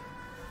go.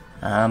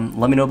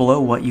 Let me know below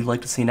what you'd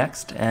like to see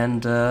next,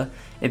 and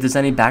if there's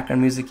any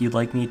background music you'd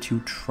like me to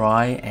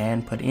try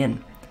and put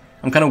in.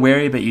 I'm kind of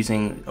wary about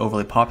using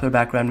overly popular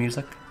background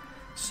music,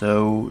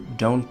 so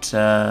don't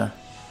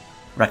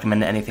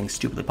recommend anything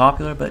stupidly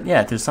popular, but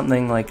yeah, if there's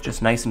something like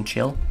just nice and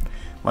chill,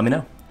 let me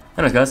know.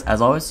 Anyways guys,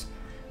 as always,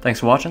 thanks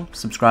for watching,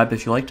 subscribe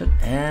if you liked it,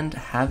 and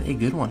have a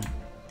good one.